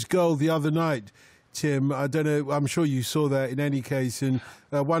Coutinho's goal the other night. Tim, I don't know, I'm sure you saw that in any case, and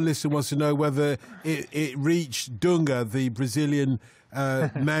one listener wants to know whether it reached Dunga, the Brazilian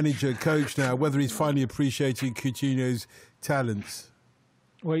manager, coach now, whether he's finally appreciating Coutinho's talents.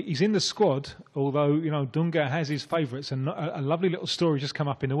 Well, he's in the squad, although, Dunga has his favourites, and a lovely little story just come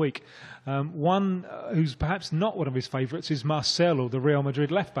up in the week. One who's perhaps not one of his favourites is Marcelo, the Real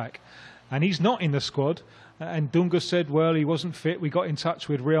Madrid left-back, and he's not in the squad. And Dunga said, well, he wasn't fit. We got in touch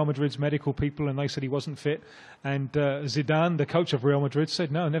with Real Madrid's medical people and they said he wasn't fit. And Zidane, the coach of Real Madrid,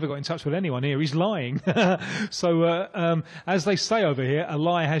 said, no, I never got in touch with anyone here. He's lying. So as they say over here, a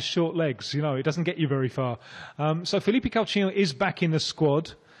lie has short legs. It doesn't get you very far. So Felipe Coutinho is back in the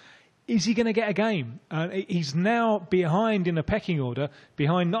squad. Is he going to get a game? He's now behind in the pecking order,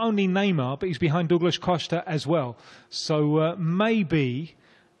 behind not only Neigh-mar, but he's behind Douglas Costa as well. So maybe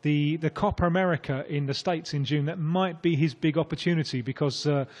the Copa America in the States in June, that might be his big opportunity, because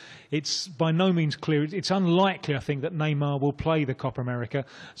it's by no means clear. It's unlikely, I think, that Neigh-mar will play the Copa America.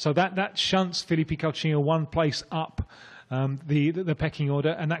 So that shunts Felipe Coutinho one place up the pecking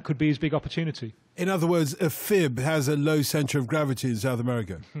order, and that could be his big opportunity. In other words, a fib has a low centre of gravity in South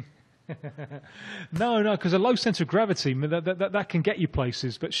America. No, because a low centre of gravity, that can get you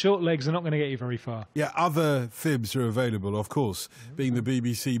places, but short legs are not going to get you very far. Yeah, other fibs are available, of course, being the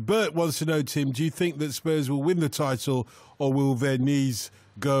BBC. Bert wants to know, Tim, do you think that Spurs will win the title, or will their knees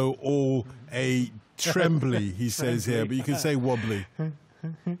go all a trembly, he says here, but you can say wobbly.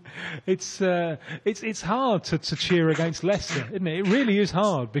 It's hard to cheer against Leicester, isn't it? It really is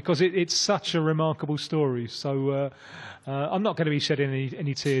hard because it's such a remarkable story. So I'm not going to be shedding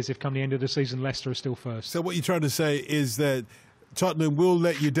any tears if come the end of the season Leicester are still first. So what you're trying to say is that Tottenham will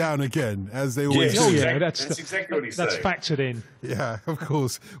let you down again, as they always do. Oh, yeah, that's exactly what he's saying. That's factored in. Yeah, of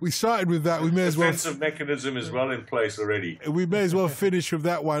course. We started with that. We may as well. Defensive mechanism is well in place already. We may as well finish with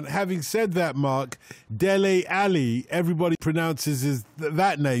that one. Having said that, Mark, Dele Alli, everybody pronounces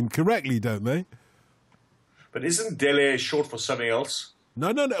that name correctly, don't they? But isn't Dele short for something else?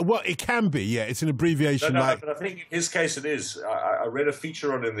 No. Well, it can be, yeah. It's an abbreviation. No, but I think in his case it is. I read a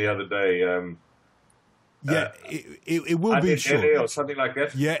feature on him the other day. It will be short. Or something like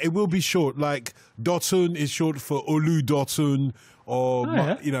that. Yeah, it will be short. Like Dotun is short for Olu Dotun, or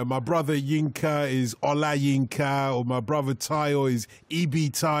my brother Yinka is Ola Yinka, or my brother Tayo is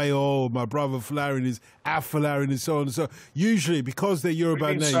Ibi Tayo, or my brother Falarin is Afalarin, and so on and so. Usually, because they're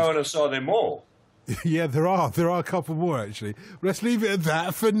Yoruba names. So on and so, they're more. Yeah, there are a couple more actually. Let's leave it at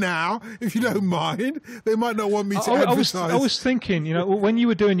that for now, if you don't mind. They might not want me to advertise. I was thinking, when you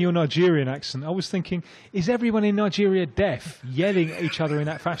were doing your Nigerian accent, I was thinking, is everyone in Nigeria deaf, yelling at each other in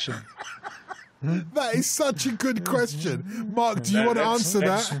that fashion? That is such a good question. Mark, do you want to answer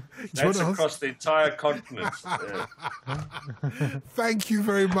that? That's across the entire continent. Thank you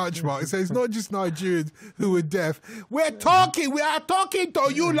very much, Mark. So it's not just Nigerians who are deaf. We are talking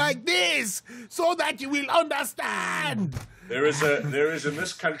to you like this so that you will understand. There is in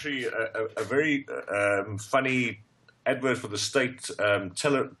this country a very funny advert for the state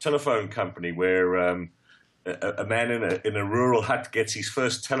telephone company where a man in a rural hut gets his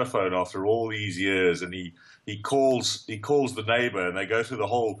first telephone after all these years, and he calls the neighbour, and they go through the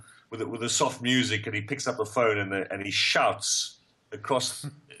whole with the soft music, and he picks up the phone and he shouts across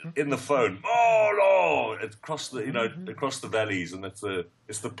in the phone, "Oh Lord!" across the valleys, and it's the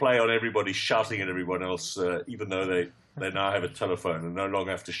play on everybody shouting at everyone else, even though they now have a telephone and no longer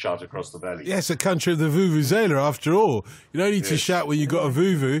have to shout across the valley. Yes, a country of the vuvuzela, after all. You don't need to shout when you've got a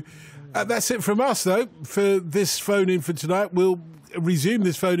vuvu. That's it from us, though, for this phone-in for tonight. We'll resume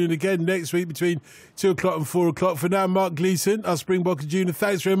this phone-in again next week between 2 o'clock and 4 o'clock. For now, Mark Gleeson, our Springboca Junior.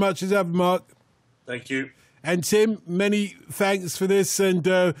 Thanks very much as ever, Mark. Thank you. And Tim, many thanks for this, and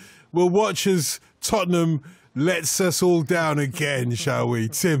we'll watch as Tottenham lets us all down again, shall we?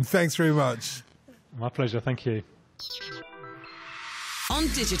 Tim, thanks very much. My pleasure, thank you. On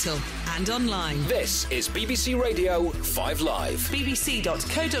digital and online. This is BBC Radio 5 Live.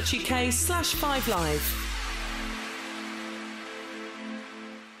 bbc.co.uk/5live.